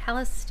claiming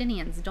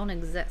Palestinians don't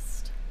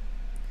exist.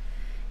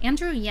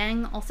 Andrew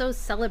Yang also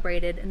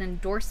celebrated an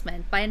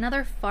endorsement by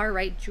another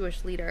far-right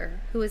Jewish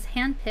leader who was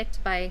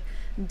handpicked by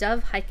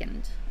Dov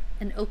Hikind,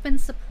 an open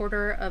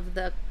supporter of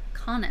the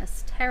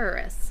Khanis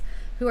terrorists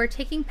who are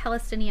taking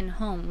Palestinian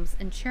homes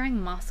and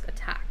cheering mosque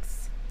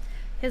attacks.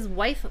 His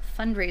wife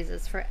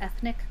fundraises for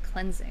ethnic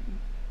cleansing.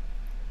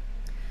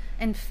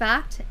 In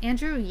fact,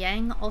 Andrew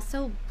Yang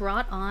also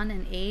brought on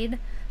an aide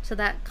to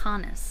that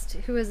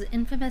Khanist, who is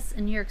infamous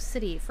in New York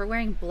City for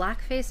wearing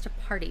blackface to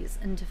parties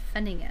and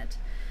defending it,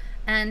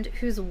 and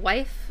whose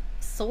wife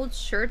sold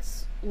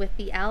shirts with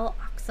the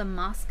Al-Aqsa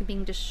Mosque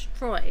being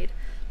destroyed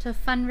to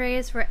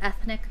fundraise for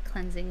ethnic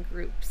cleansing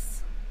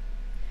groups.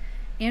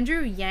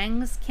 Andrew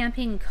Yang's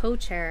campaign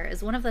co-chair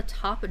is one of the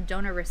top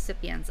donor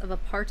recipients of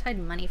apartheid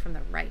money from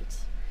the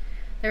right.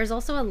 There is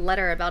also a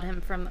letter about him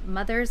from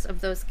mothers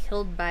of those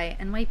killed by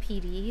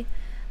NYPD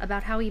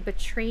about how he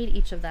betrayed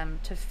each of them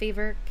to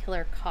favor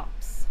killer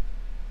cops.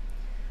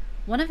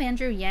 One of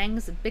Andrew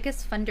Yang's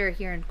biggest funder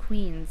here in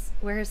Queens,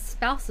 where his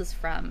spouse is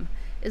from,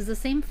 is the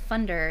same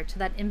funder to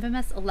that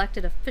infamous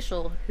elected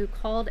official who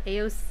called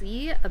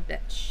AOC a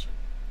bitch.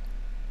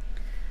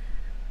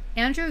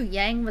 Andrew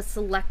Yang was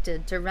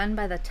selected to run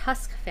by the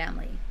Tusk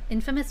family,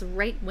 infamous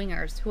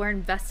right-wingers who are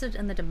invested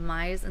in the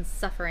demise and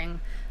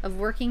suffering of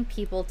working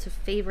people to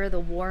favor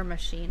the war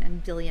machine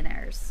and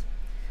billionaires,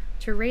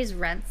 to raise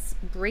rents,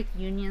 break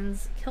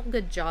unions, kill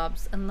good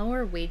jobs, and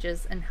lower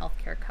wages and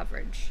healthcare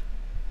coverage.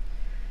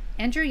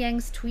 Andrew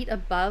Yang's tweet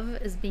above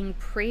is being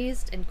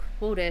praised and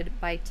quoted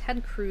by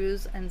Ted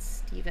Cruz and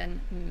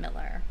Stephen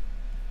Miller.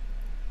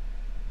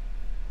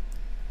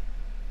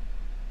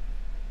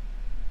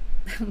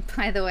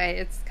 By the way,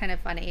 it's kind of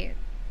funny.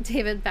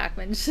 David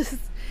Backman's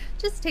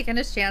just taking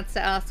a chance to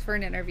ask for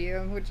an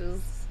interview, which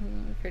is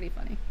pretty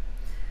funny.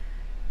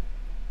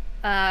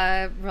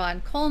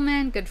 Ron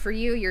Coleman, good for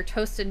you. You're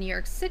toasted New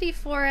York City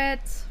for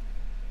it.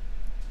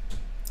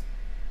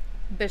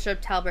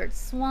 Bishop Talbert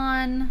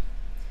Swan.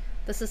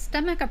 The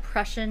systemic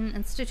oppression,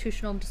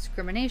 institutional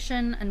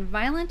discrimination, and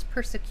violent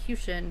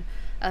persecution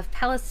of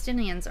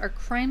Palestinians are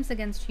crimes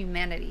against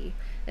humanity.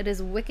 It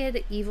is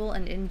wicked, evil,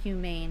 and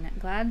inhumane.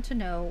 Glad to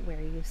know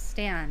where you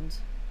stand.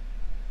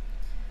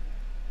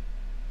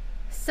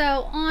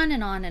 So on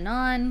and on and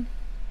on.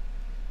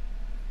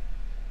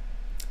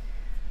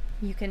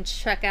 You can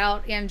check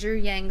out Andrew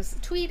Yang's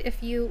tweet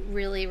if you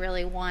really,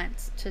 really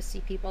want to see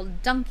people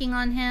dunking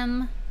on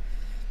him.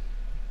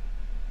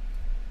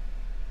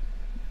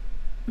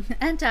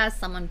 And as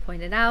someone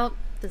pointed out,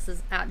 this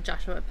is at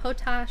Joshua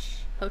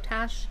Potash,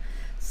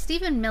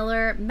 Stephen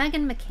Miller,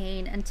 Meghan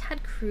McCain, and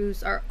Ted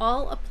Cruz are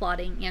all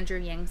applauding Andrew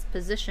Yang's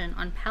position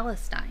on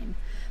Palestine,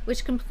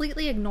 which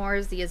completely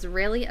ignores the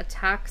Israeli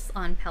attacks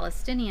on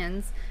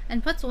Palestinians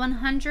and puts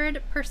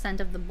 100%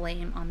 of the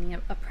blame on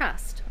the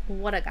oppressed.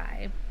 What a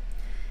guy.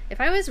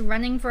 If I was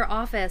running for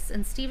office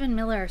and Stephen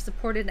Miller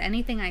supported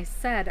anything I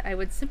said, I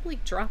would simply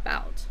drop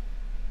out.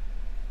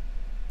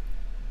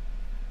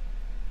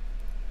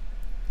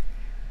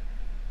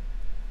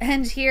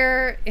 And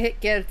here it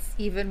gets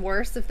even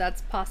worse, if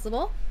that's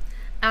possible.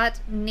 At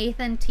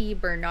Nathan T.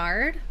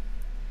 Bernard,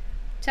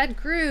 Ted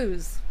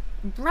Cruz,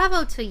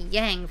 bravo to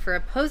Yang for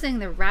opposing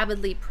the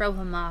rabidly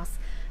pro-Hamas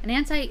and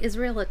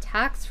anti-Israel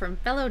attacks from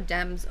fellow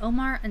Dems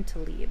Omar and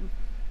Tlaib.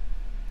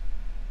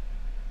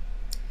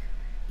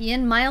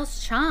 Ian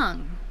Miles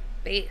Chang,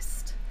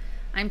 based.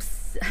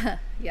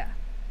 Yeah.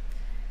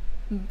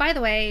 By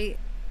the way,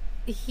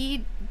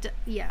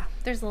 yeah,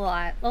 there's a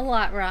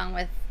lot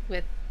wrong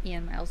with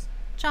Ian Miles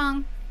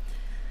Chong.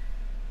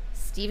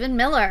 Stephen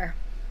Miller.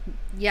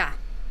 Yeah.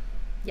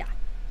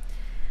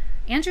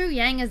 Andrew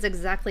Yang is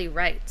exactly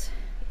right.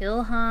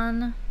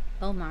 Ilhan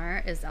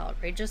Omar is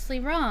outrageously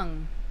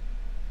wrong.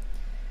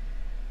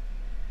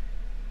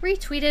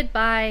 Retweeted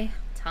by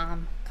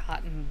Tom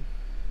Cotton.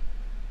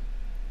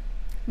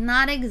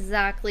 Not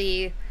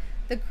exactly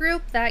the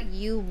group that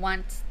you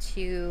want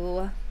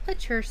to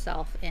put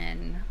yourself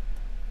in.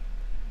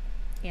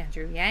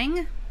 Andrew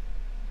Yang.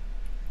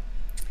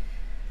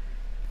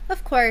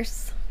 Of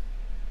course,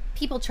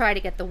 people try to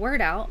get the word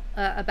out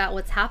about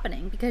what's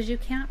happening, because you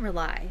can't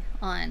rely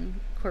on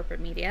corporate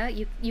media.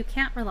 You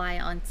can't rely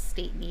on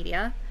state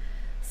media.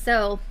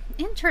 So,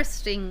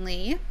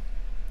 interestingly,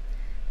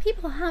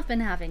 people have been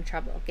having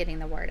trouble getting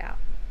the word out.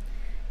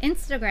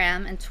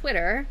 Instagram and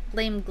Twitter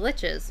blame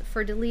glitches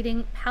for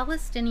deleting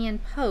Palestinian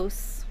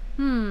posts,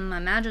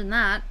 imagine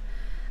that,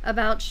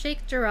 about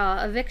Sheikh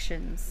Jarrah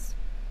evictions.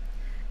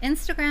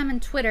 Instagram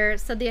and Twitter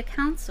said the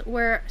accounts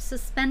were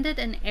suspended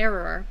in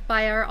error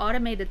by our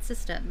automated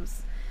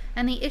systems,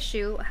 and the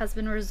issue has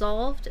been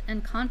resolved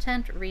and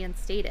content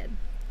reinstated.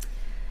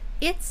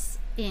 It's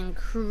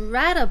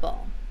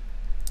incredible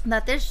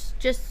that this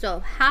just so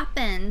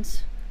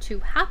happened to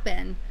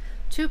happen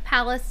to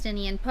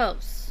Palestinian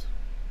posts.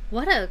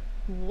 What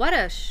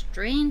a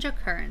strange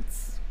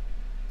occurrence.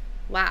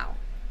 Wow.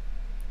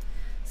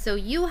 So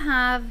you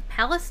have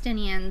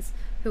Palestinians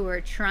who are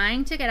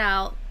trying to get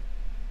out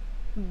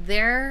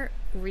their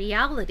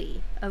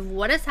reality of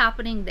what is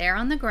happening there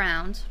on the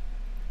ground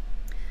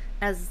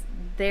as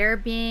they're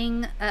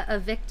being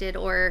evicted,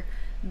 or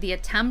the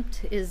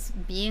attempt is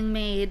being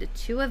made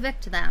to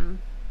evict them,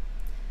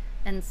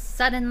 and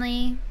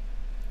suddenly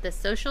the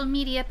social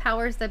media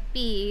powers that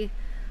be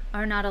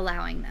are not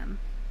allowing them.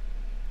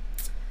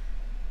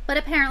 But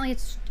apparently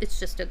it's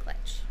just a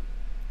glitch.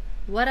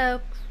 What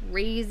a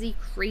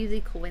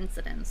crazy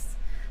coincidence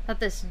that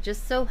this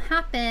just so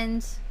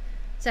happened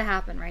to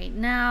happen right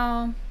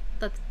now,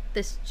 that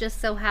this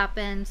just so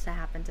happened to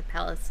happen to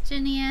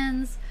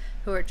Palestinians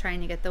who are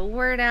trying to get the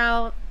word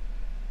out.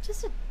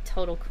 Just a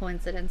total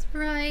coincidence,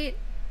 right?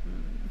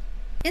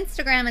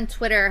 Instagram and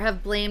Twitter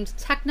have blamed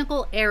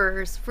technical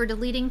errors for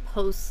deleting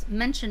posts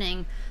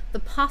mentioning the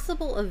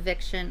possible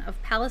eviction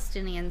of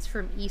Palestinians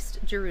from East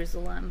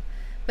Jerusalem,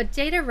 but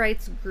data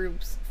rights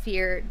groups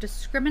fear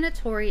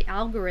discriminatory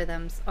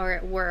algorithms are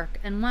at work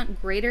and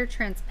want greater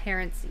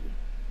transparency.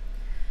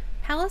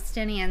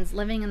 Palestinians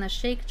living in the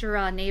Sheikh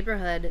Jarrah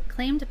neighborhood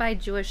claimed by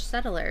Jewish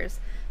settlers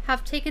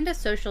have taken to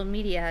social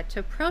media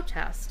to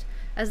protest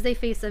as they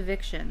face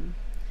eviction,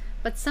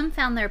 but some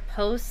found their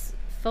posts,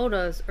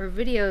 photos, or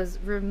videos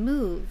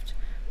removed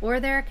or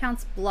their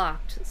accounts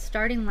blocked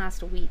starting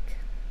last week.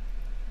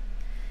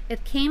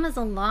 It came as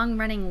a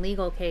long-running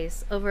legal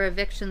case over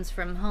evictions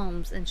from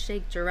homes in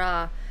Sheikh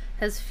Jarrah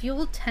has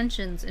fueled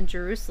tensions in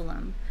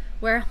Jerusalem,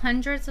 where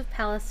hundreds of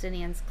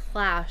Palestinians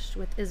clashed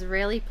with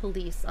Israeli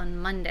police on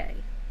Monday.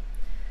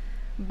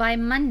 By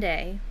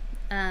Monday,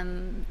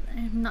 I'm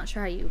not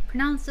sure how you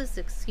pronounce this,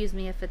 excuse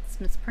me if it's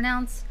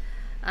mispronounced,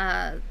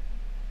 Seven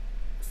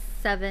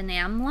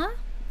Amla,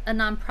 a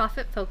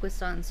nonprofit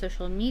focused on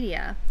social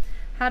media,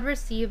 had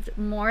received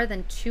more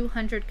than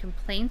 200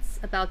 complaints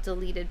about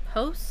deleted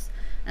posts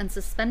and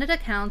suspended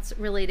accounts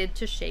related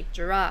to Sheikh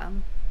Jarrah.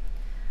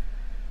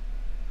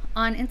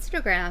 On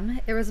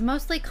Instagram, it was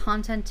mostly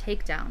content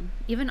takedown.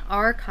 Even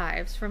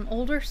archives from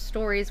older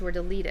stories were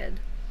deleted.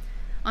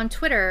 On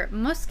Twitter,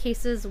 most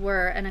cases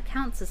were an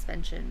account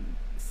suspension,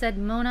 said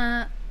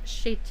Mona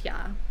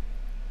Shaitia,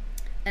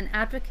 an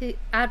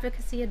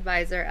advocacy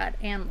advisor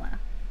at AMLA.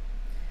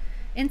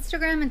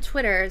 Instagram and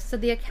Twitter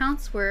said the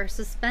accounts were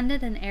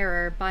suspended in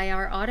error by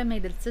our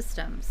automated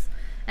systems,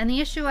 and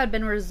the issue had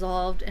been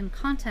resolved and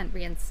content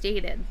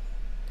reinstated.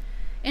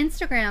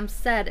 Instagram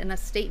said in a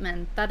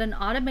statement that an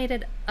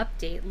automated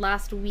update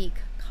last week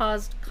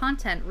caused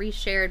content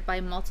reshared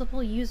by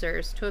multiple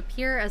users to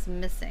appear as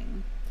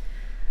missing,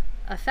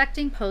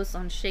 affecting posts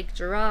on Sheikh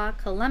Jarrah,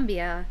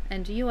 Colombia,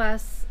 and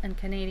U.S. and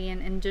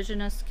Canadian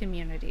Indigenous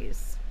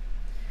communities.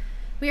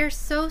 We are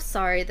so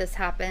sorry this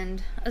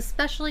happened,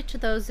 especially to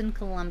those in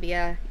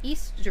Colombia,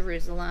 East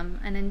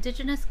Jerusalem, and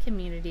Indigenous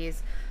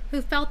communities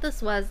who felt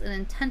this was an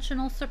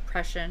intentional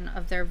suppression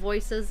of their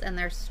voices and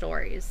their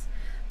stories.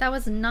 That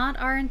was not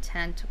our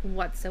intent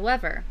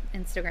whatsoever,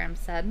 Instagram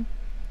said.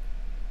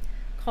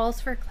 Calls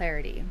for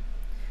clarity.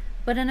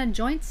 But in a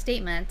joint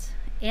statement,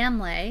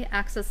 AMLA,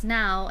 Access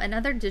Now, and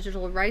other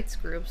digital rights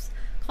groups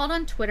called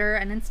on Twitter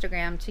and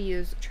Instagram to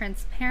use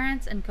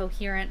transparent and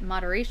coherent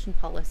moderation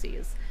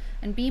policies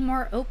and be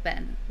more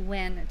open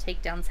when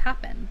takedowns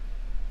happen.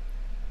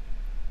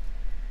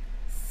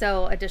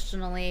 So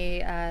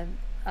additionally,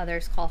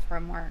 others call for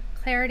more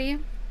clarity.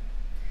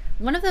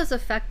 One of those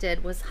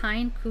affected was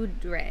Hain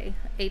Kudre,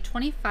 a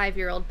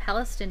 25-year-old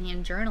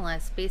Palestinian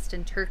journalist based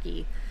in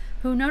Turkey,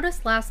 who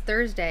noticed last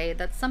Thursday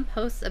that some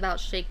posts about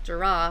Sheikh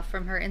Jarrah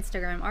from her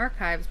Instagram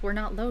archives were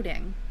not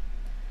loading.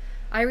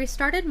 I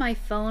restarted my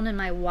phone and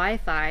my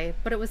Wi-Fi,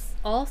 but it was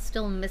all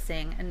still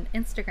missing and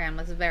Instagram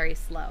was very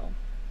slow,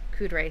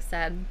 Kudray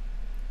said.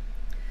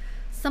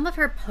 Some of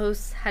her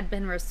posts had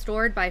been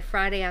restored by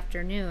Friday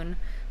afternoon,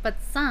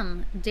 but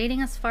some,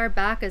 dating as far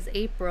back as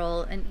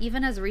April and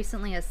even as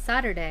recently as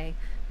Saturday,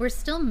 were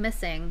still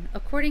missing,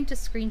 according to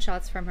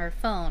screenshots from her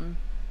phone.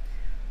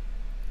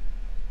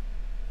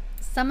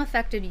 Some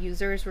affected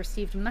users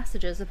received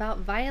messages about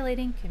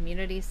violating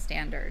community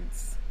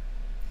standards.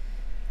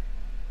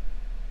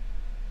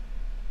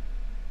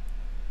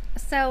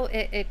 So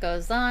it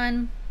goes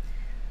on.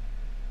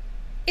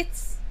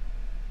 It's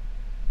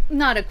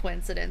not a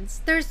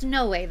coincidence. There's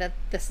no way that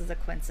this is a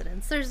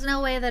coincidence. There's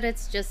no way that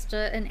it's just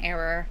an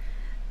error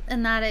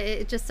and that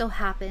it just so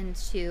happened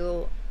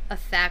to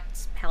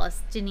affect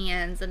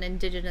Palestinians and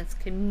indigenous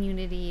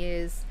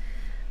communities.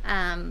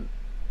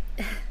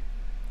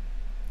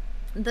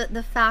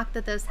 The fact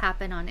that this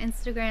happened on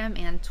Instagram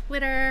and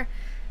Twitter,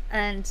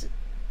 and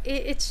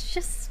it's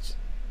just,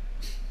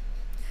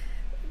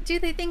 do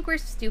they think we're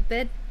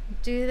stupid?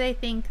 Do they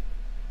think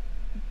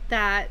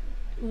that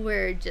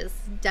we're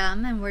just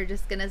dumb and we're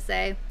just gonna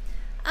say,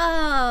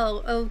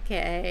 oh,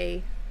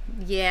 okay,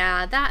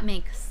 yeah, that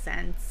makes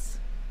sense.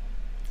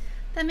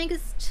 That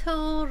makes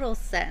total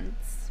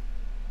sense.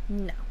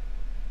 No.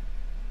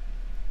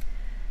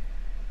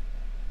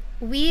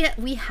 We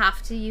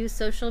have to use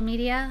social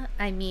media.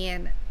 I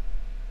mean,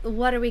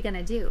 what are we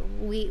gonna do?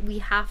 We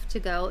have to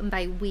go, and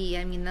by we,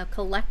 I mean the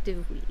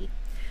collective we.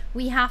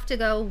 We have to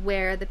go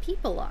where the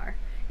people are.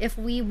 If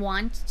we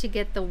want to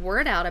get the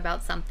word out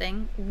about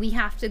something, we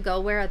have to go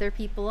where other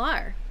people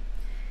are.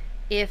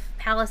 If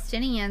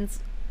Palestinians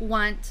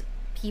want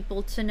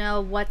people to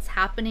know what's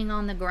happening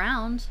on the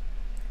ground,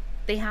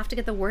 they have to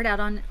get the word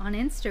out on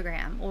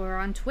Instagram or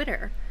on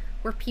Twitter,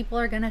 where people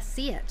are gonna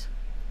see it.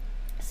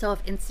 So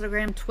if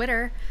Instagram,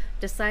 Twitter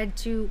decide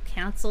to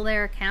cancel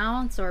their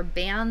accounts or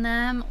ban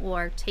them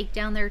or take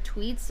down their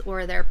tweets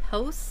or their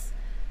posts,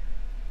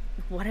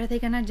 what are they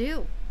gonna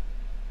do?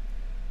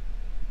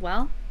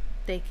 Well,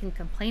 they can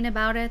complain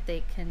about it.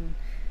 They can,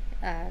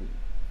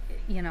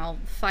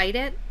 fight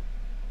it.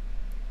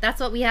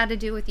 That's what we had to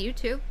do with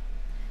YouTube.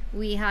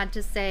 We had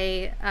to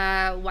say,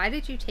 why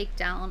did you take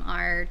down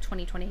our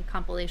 2020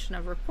 compilation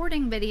of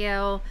reporting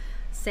video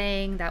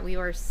saying that we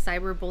were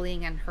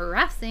cyberbullying and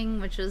harassing,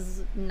 which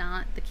is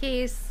not the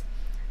case?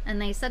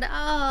 And they said,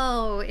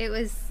 oh, it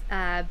was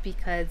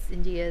because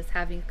India is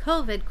having a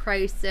COVID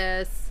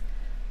crisis.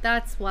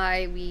 That's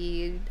why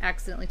we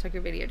accidentally took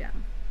your video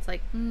down. It's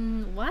like,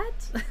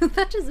 what?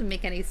 That doesn't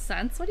make any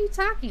sense. What are you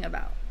talking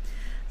about?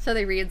 So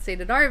they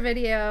reinstated our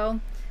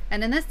video.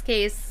 And in this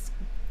case,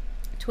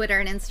 Twitter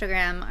and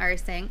Instagram are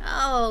saying,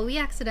 oh, we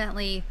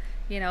accidentally,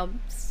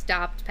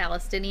 stopped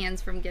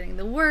Palestinians from getting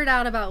the word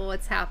out about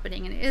what's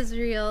happening in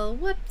Israel.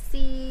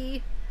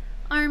 Whoopsie.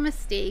 Our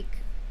mistake.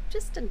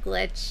 Just a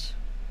glitch.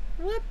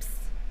 Whoops.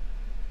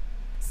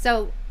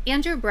 So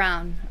Andrew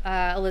Brown,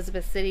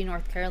 Elizabeth City,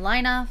 North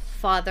Carolina,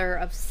 father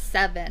of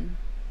 7.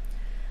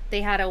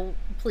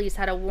 Police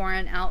had a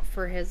warrant out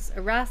for his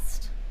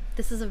arrest.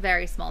 This is a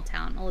very small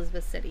town,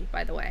 Elizabeth City,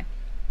 by the way.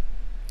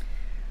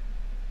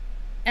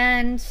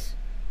 And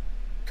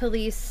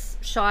police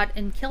shot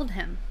and killed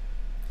him.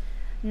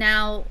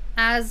 Now,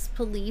 as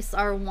police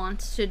are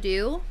wont to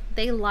do,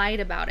 they lied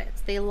about it.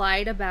 They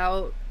lied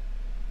about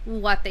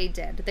what they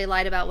did. They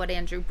lied about what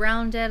Andrew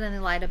Brown did, and they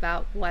lied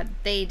about what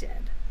they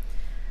did.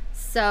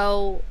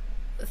 So,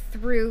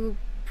 through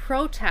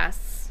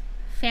protests,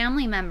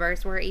 family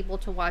members were able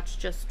to watch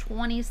just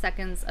 20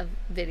 seconds of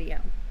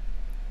video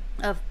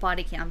of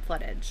body cam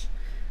footage,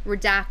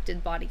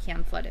 redacted body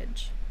cam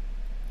footage.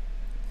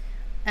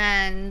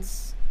 And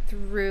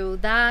through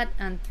that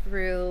and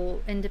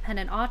through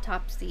independent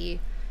autopsy,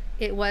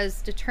 it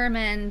was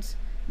determined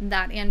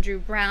that Andrew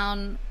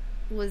Brown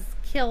was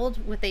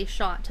killed with a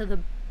shot to the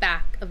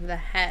back of the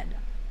head.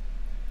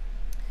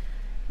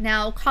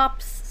 Now,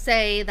 cops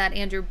say that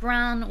Andrew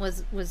Brown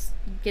was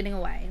getting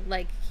away,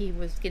 like he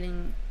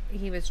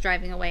was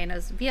driving away in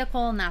his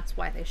vehicle, and that's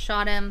why they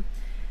shot him.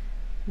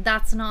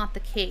 That's not the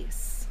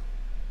case.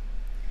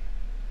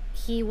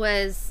 He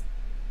was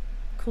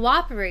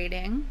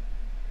cooperating,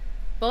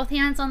 both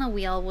hands on the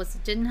wheel,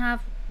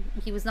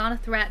 he was not a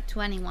threat to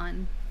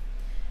anyone.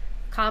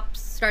 Cops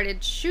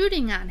started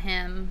shooting at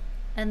him,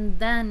 and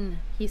then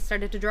he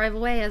started to drive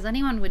away, as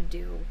anyone would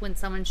do when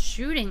someone's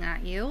shooting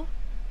at you.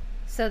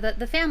 So that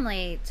the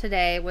family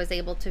today was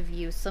able to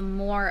view some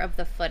more of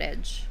the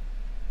footage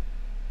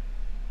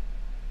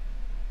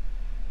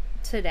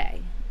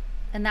today.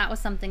 And that was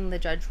something the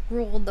judge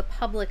ruled. The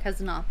public has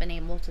not been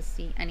able to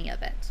see any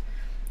of it.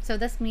 So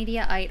this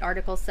Mediaite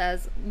article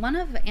says, one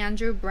of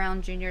Andrew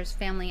Brown Jr.'s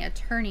family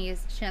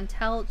attorneys,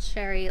 Chantel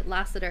Cherry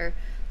Lassiter,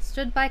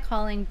 stood by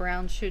calling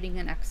Brown's shooting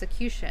an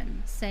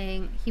execution,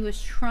 saying he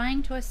was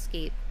trying to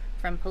escape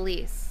from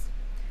police.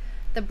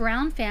 The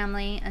Brown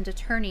family and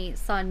attorney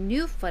saw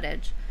new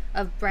footage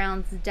of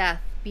Brown's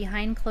death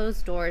behind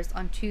closed doors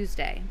on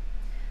Tuesday.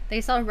 They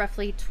saw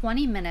roughly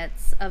 20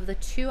 minutes of the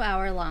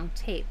 2-hour-long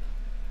tape.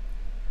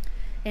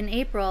 In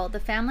April, the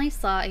family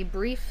saw a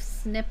brief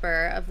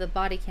snipper of the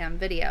body cam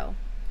video.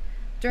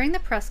 During the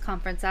press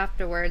conference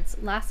afterwards,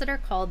 Lassiter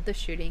called the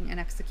shooting an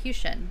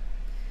execution.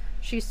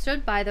 She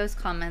stood by those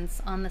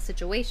comments on the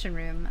Situation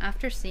Room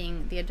after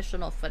seeing the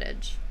additional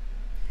footage.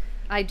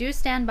 "I do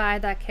stand by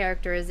that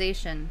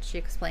characterization," she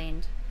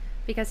explained,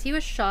 "because he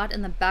was shot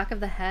in the back of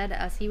the head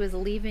as he was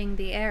leaving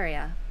the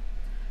area.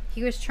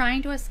 He was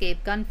trying to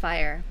escape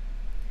gunfire.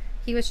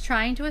 He was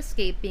trying to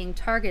escape being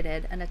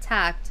targeted and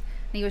attacked,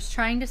 and he was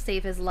trying to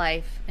save his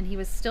life, and he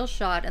was still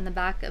shot in the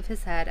back of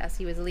his head as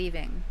he was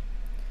leaving."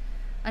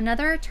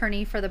 Another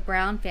attorney for the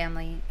Brown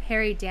family,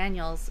 Harry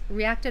Daniels,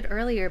 reacted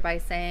earlier by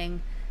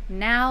saying,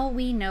 "Now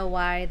we know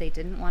why they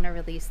didn't want to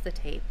release the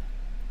tape."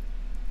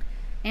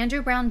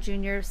 Andrew Brown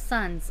Jr.'s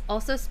sons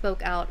also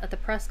spoke out at the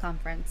press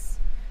conference.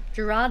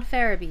 Gerard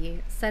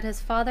Farabee said his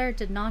father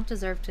did not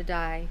deserve to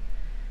die.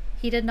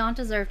 He did not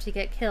deserve to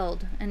get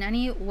killed in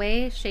any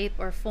way, shape,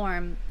 or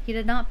form. He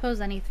did not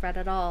pose any threat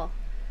at all.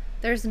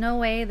 There's no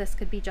way this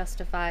could be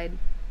justified.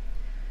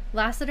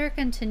 Lassiter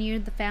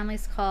continued the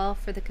family's call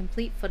for the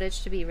complete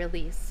footage to be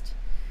released.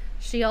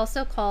 She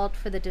also called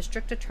for the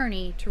district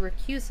attorney to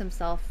recuse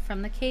himself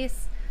from the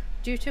case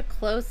due to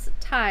close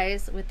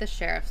ties with the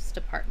sheriff's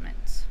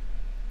department.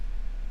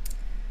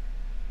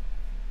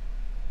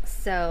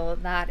 So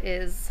that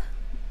is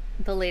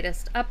the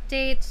latest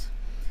update.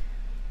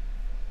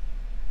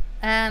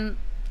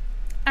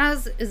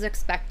 As is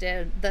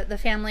expected, the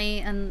family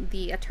and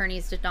the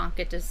attorneys did not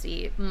get to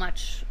see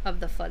much of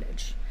the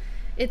footage.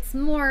 It's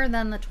more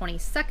than the 20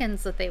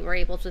 seconds that they were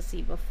able to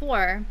see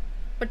before,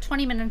 but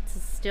 20 minutes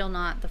is still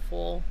not the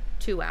full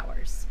 2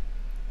 hours.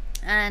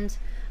 And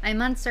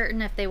I'm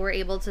uncertain if they were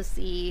able to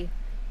see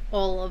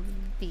all of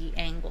the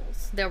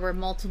angles. There were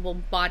multiple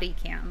body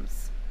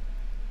cams.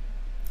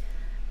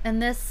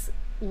 And this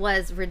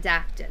was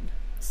redacted.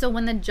 So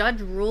when the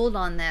judge ruled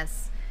on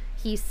this,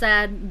 he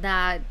said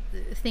that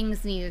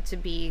things needed to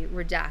be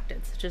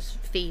redacted, such as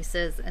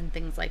faces and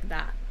things like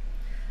that.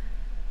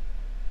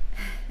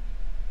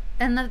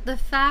 And the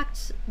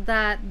fact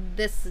that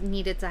this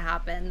needed to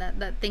happen,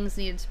 that things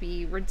needed to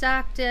be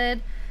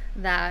redacted,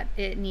 that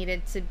it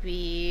needed to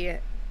be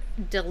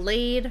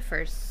delayed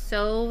for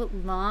so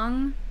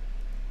long,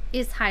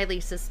 is highly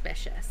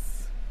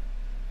suspicious.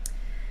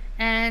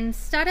 And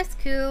Status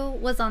Quo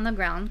was on the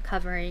ground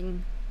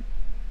covering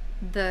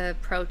the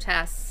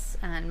protests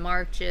and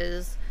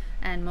marches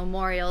and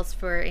memorials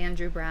for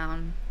Andrew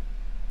Brown.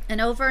 And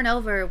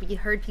over, we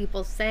heard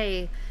people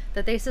say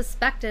that they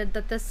suspected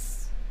that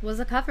this was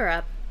a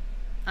cover-up,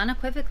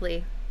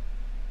 unequivocally.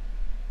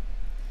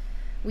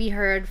 We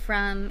heard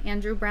from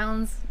Andrew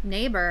Brown's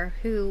neighbor,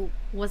 who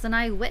was an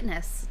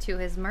eyewitness to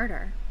his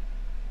murder.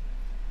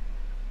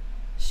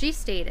 She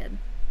stated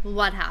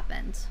what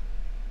happened,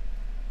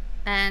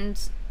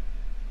 and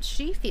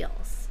she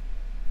feels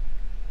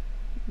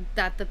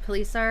that the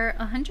police are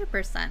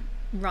 100%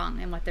 wrong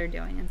in what they're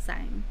doing and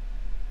saying.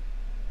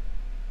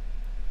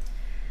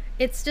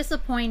 It's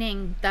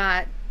disappointing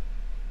that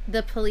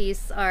the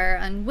police are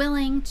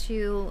unwilling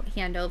to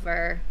hand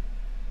over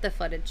the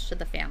footage to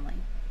the family.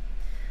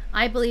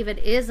 I believe it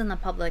is in the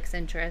public's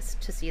interest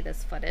to see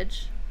this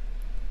footage.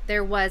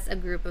 There was a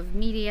group of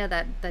media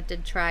that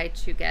did try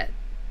to get,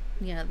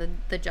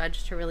 the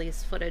judge to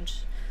release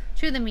footage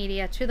to the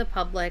media, to the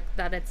public,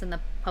 that it's in the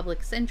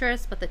public's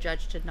interest, but the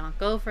judge did not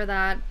go for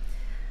that.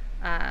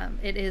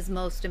 It is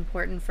most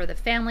important for the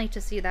family to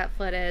see that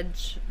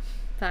footage,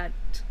 but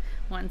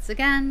once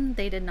again,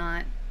 they did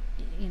not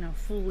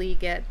fully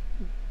get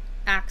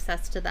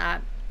access to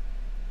that.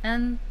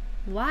 And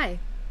why?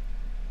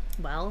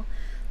 Well,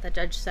 the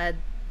judge said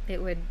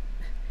it would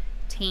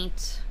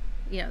taint,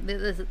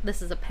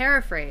 this is a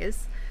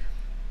paraphrase,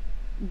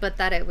 but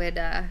that it would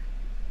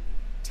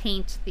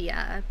taint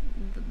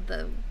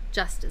the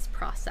justice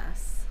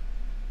process.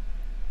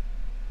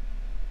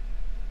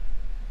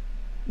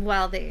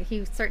 While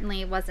he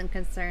certainly wasn't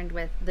concerned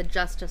with the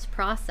justice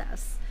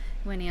process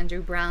when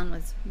Andrew Brown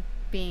was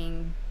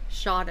being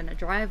shot in a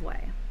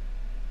driveway.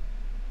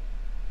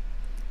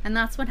 And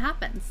that's what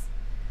happens.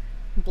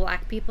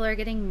 Black people are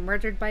getting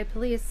murdered by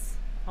police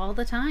all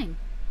the time.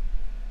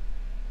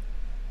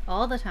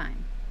 All the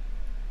time.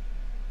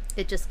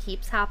 It just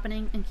keeps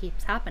happening and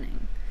keeps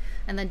happening.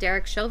 And the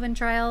Derek Chauvin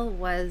trial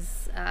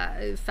was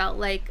felt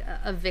like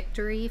a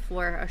victory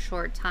for a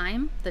short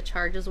time. The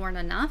charges weren't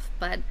enough,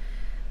 but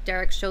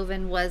Derek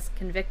Chauvin was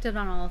convicted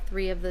on all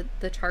 3 of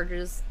the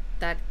charges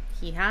that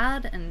he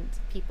had, and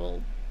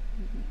people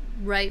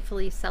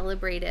rightfully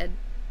celebrated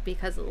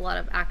because a lot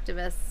of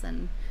activists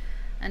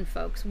and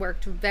folks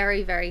worked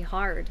very, very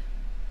hard.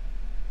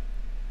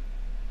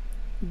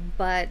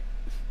 But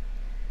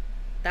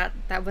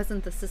that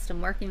wasn't the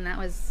system working. That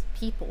was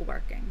people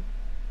working.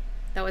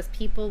 That was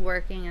people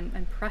working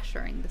and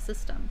pressuring the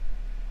system.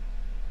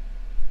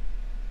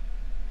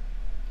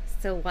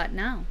 So what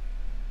now?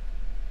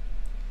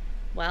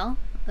 Well,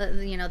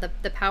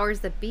 the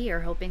powers that be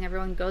are hoping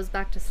everyone goes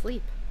back to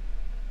sleep.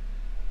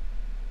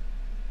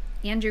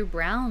 Andrew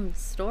Brown's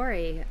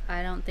story,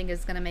 I don't think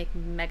is going to make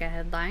mega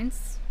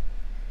headlines.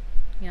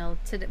 You know,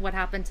 what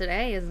happened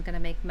today isn't going to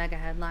make mega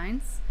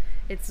headlines.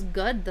 It's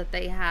good that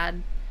they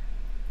had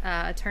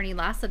Attorney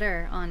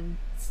Lassiter on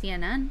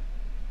CNN,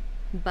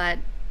 but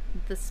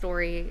the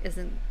story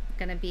isn't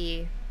going to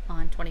be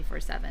on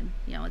 24/7.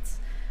 You know,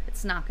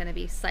 it's not going to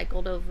be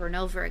cycled over and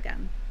over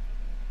again.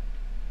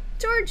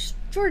 George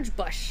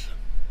Bush.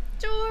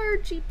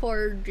 Georgie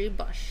Porgy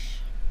Bush.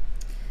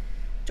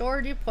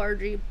 Georgie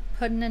Porgy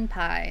Puddin' and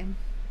Pie.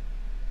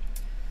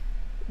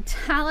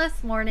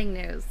 Dallas Morning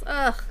News.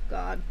 Ugh,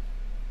 God.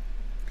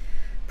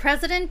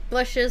 President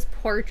Bush's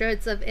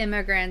portraits of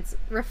immigrants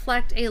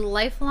reflect a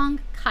lifelong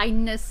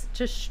kindness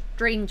to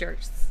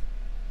strangers.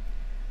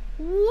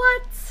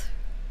 What?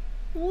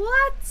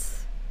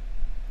 What?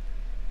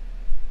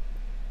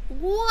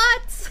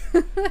 What?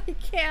 I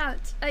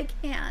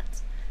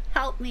can't.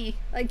 Help me.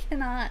 I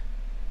cannot.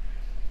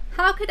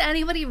 How could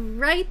anybody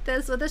write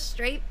this with a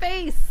straight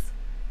face?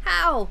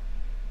 How?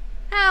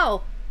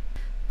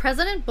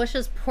 President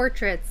Bush's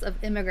portraits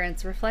of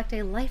immigrants reflect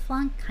a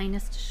lifelong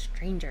kindness to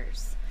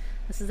strangers.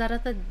 This is out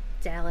of the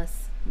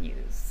Dallas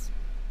News.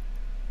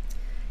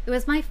 It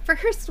was my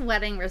first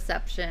wedding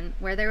reception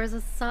where there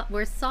was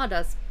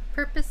sawdust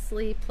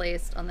purposely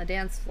placed on the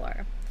dance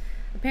floor.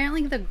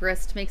 Apparently the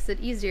grist makes it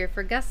easier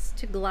for guests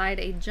to glide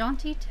a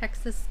jaunty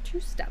Texas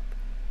two-step.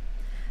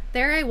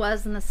 There I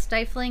was in the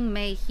stifling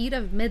May heat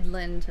of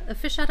Midland, a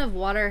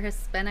fish-out-of-water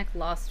Hispanic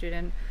law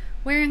student,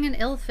 wearing an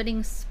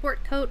ill-fitting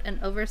sport coat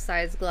and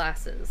oversized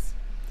glasses.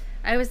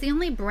 I was the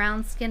only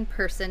brown-skinned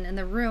person in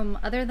the room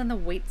other than the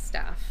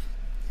waitstaff.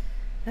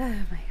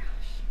 Oh my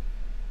gosh.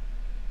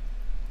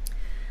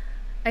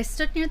 I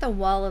stood near the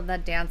wall of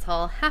that dance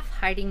hall, half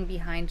hiding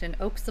behind an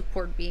oak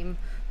support beam,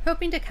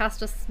 hoping to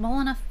cast a small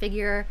enough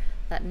figure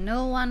that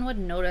no one would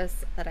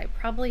notice that I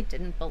probably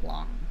didn't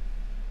belong.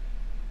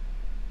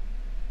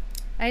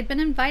 I had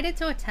been invited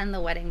to attend the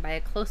wedding by a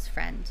close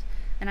friend,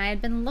 and I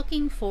had been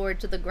looking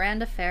forward to the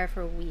grand affair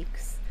for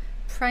weeks,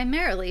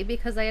 primarily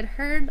because I had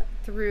heard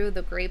through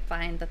the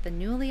grapevine that the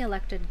newly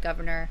elected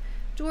governor,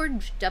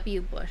 George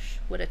W. Bush,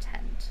 would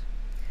attend.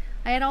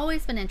 I had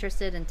always been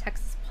interested in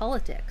Texas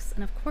politics,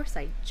 and of course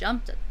I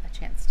jumped at a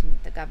chance to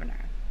meet the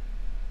governor.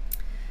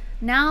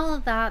 Now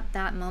that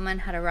that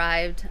moment had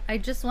arrived, I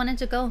just wanted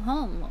to go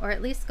home, or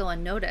at least go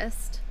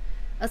unnoticed.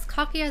 As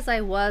cocky as I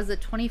was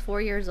at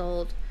 24 years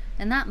old,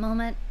 in that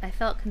moment I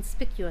felt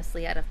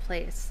conspicuously out of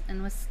place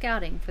and was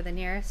scouting for the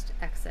nearest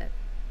exit.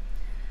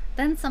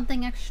 Then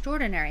something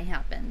extraordinary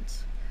happened.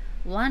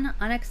 One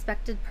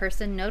unexpected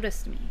person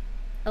noticed me,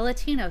 a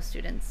Latino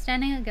student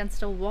standing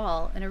against a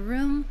wall in a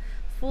room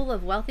full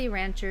of wealthy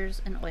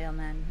ranchers and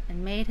oilmen,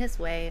 and made his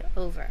way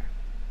over.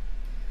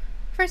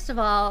 First of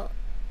all,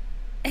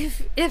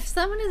 if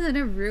someone is in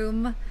a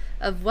room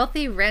of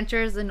wealthy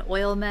ranchers and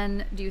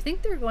oilmen, do you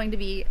think they're going to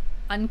be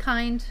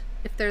unkind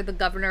if they're the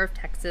governor of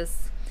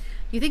Texas?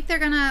 You think they're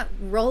gonna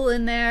roll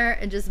in there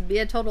and just be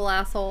a total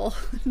asshole?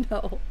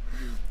 No.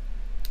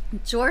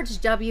 George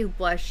W.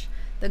 Bush,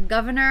 the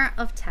governor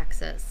of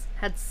Texas,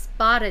 had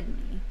spotted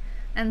me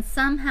and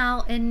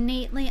somehow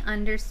innately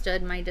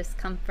understood my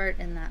discomfort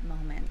in that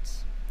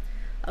moment.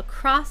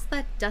 Across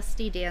that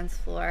dusty dance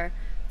floor,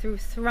 through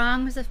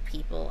throngs of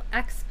people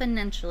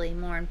exponentially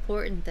more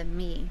important than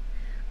me,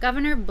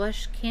 Governor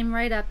Bush came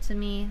right up to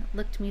me,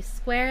 looked me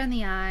square in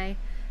the eye,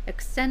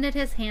 extended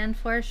his hand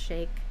for a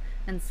shake,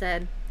 and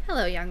said,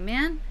 "Hello, young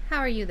man. How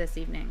are you this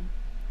evening?"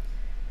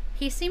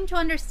 He seemed to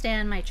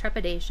understand my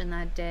trepidation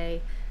that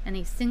day, and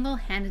he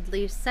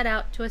single-handedly set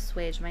out to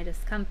assuage my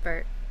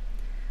discomfort.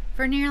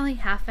 For nearly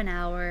half an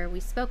hour, we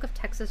spoke of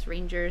Texas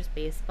Rangers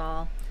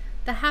baseball,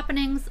 the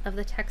happenings of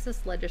the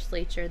Texas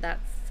legislature that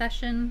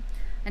session,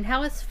 and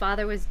how his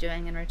father was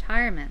doing in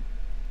retirement.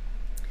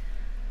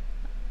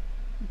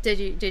 Did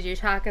you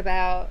talk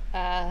about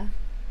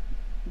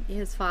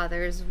his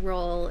father's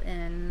role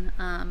in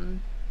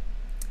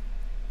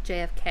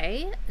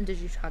JFK? Did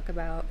you talk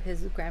about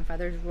his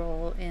grandfather's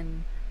role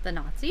in the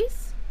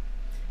Nazis?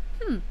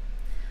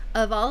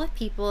 Of all the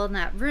people in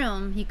that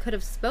room he could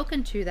have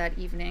spoken to that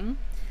evening,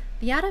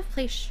 the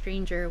out-of-place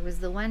stranger was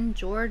the one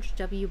George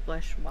W.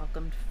 Bush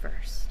welcomed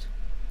first.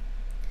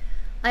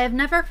 I have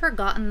never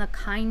forgotten the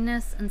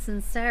kindness and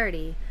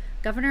sincerity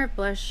Governor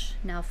Bush,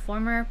 now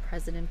former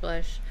President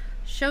Bush,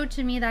 showed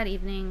to me that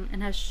evening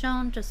and has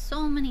shown to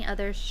so many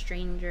other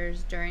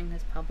strangers during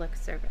his public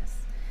service.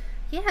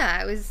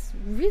 Yeah, it was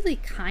really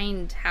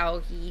kind how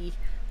he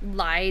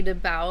lied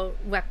about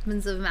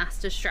weapons of mass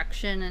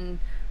destruction and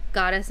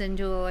got us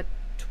into a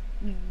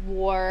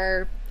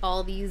war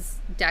all these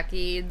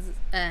decades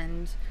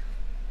and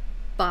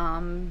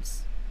bombed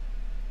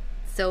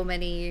so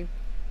many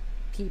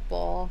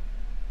people,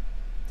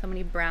 so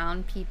many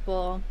brown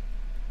people.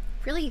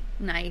 Really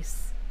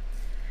nice.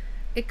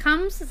 It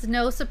comes as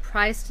no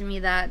surprise to me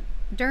that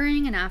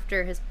during and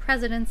after his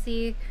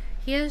presidency,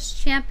 he has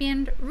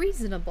championed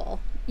reasonable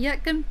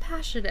yet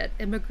compassionate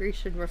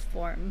immigration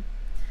reform.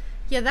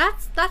 Yeah,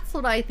 that's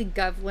what I think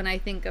of when I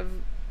think of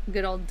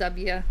good old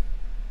W.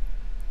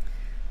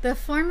 The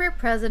former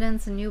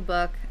president's new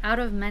book, Out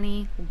of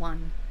Many,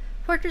 One,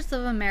 Portraits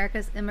of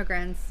America's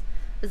Immigrants,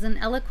 is an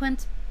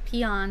eloquent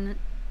paean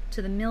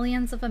to the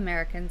millions of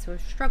Americans who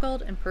have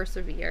struggled and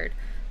persevered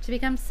to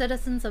become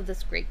citizens of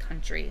this great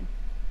country.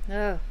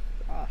 Oh,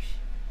 gosh.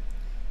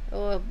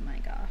 Oh, my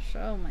gosh.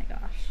 Oh, my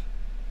gosh.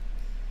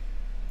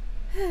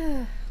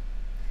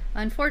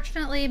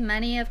 Unfortunately,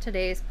 many of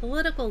today's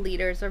political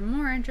leaders are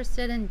more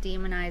interested in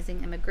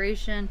demonizing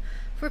immigration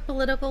for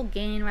political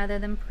gain rather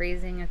than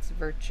praising its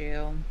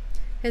virtue.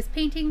 His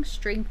paintings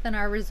strengthen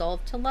our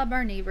resolve to love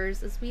our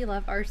neighbors as we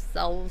love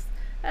ourselves,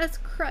 as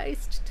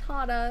Christ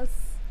taught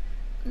us.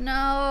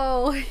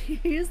 No,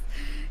 he's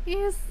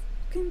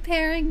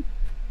comparing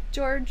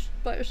George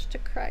Bush to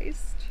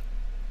Christ.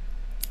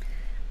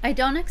 I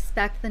don't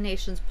expect the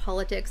nation's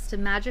politics to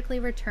magically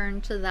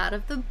return to that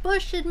of the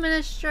Bush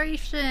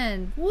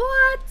administration.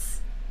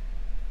 What?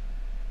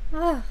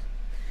 Ugh.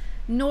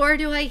 Nor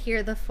do I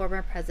hear the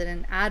former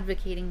president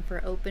advocating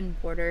for open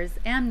borders,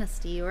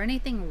 amnesty, or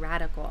anything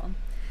radical.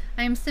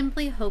 I am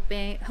simply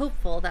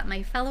hopeful that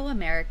my fellow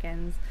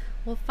Americans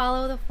will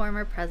follow the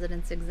former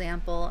president's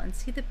example and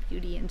see the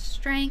beauty and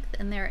strength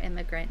in their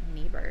immigrant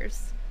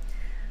neighbors.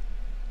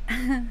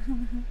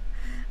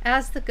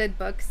 As the good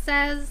book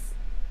says,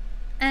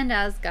 and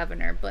as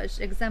Governor Bush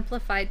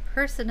exemplified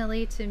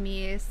personally to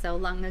me so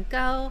long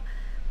ago,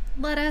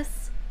 let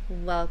us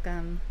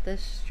welcome the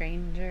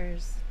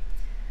strangers.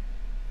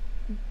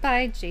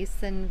 By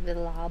Jason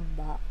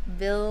Villalba.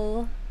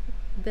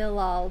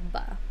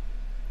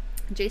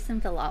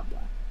 Jason Villalba.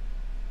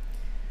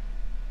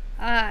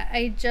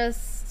 I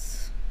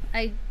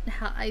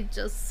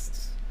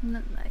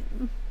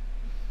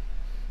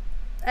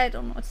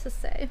don't know what to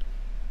say.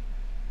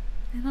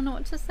 I don't know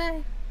what to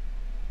say.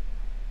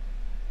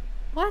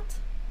 What?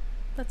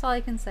 That's all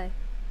I can say.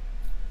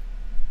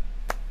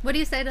 What do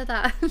you say to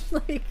that?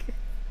 Like,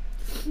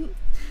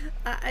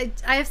 I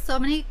have so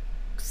many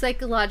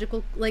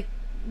psychological, like,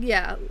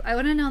 yeah, I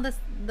want to know this,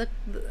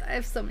 I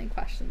have so many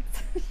questions.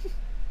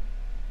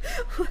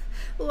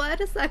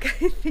 What is that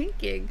guy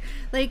thinking?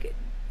 Like,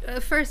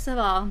 first of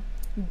all,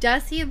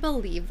 does he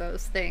believe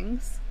those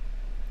things?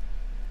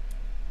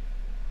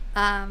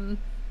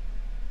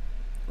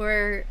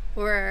 Or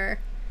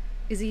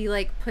is he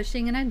like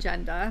pushing an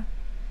agenda?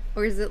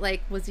 Or is it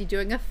like, was he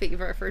doing a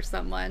favor for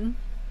someone?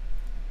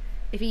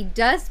 If he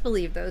does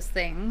believe those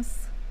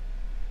things,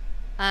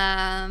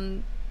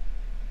 how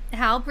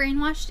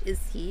brainwashed is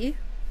he?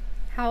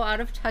 How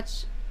out of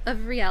touch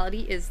of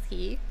reality is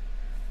he?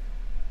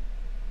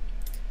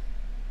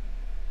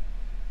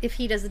 If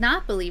he does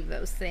not believe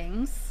those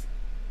things,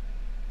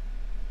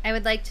 I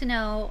would like to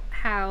know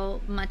how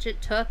much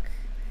it took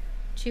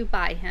to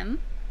buy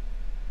him,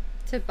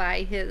 to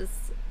buy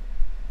his,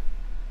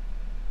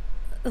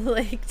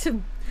 like,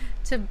 to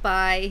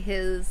buy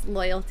his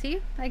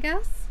loyalty, I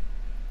guess.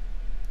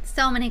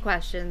 So many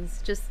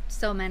questions, just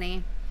so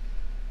many.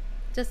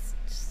 Just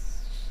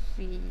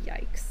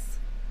yikes.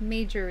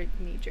 Major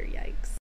yikes.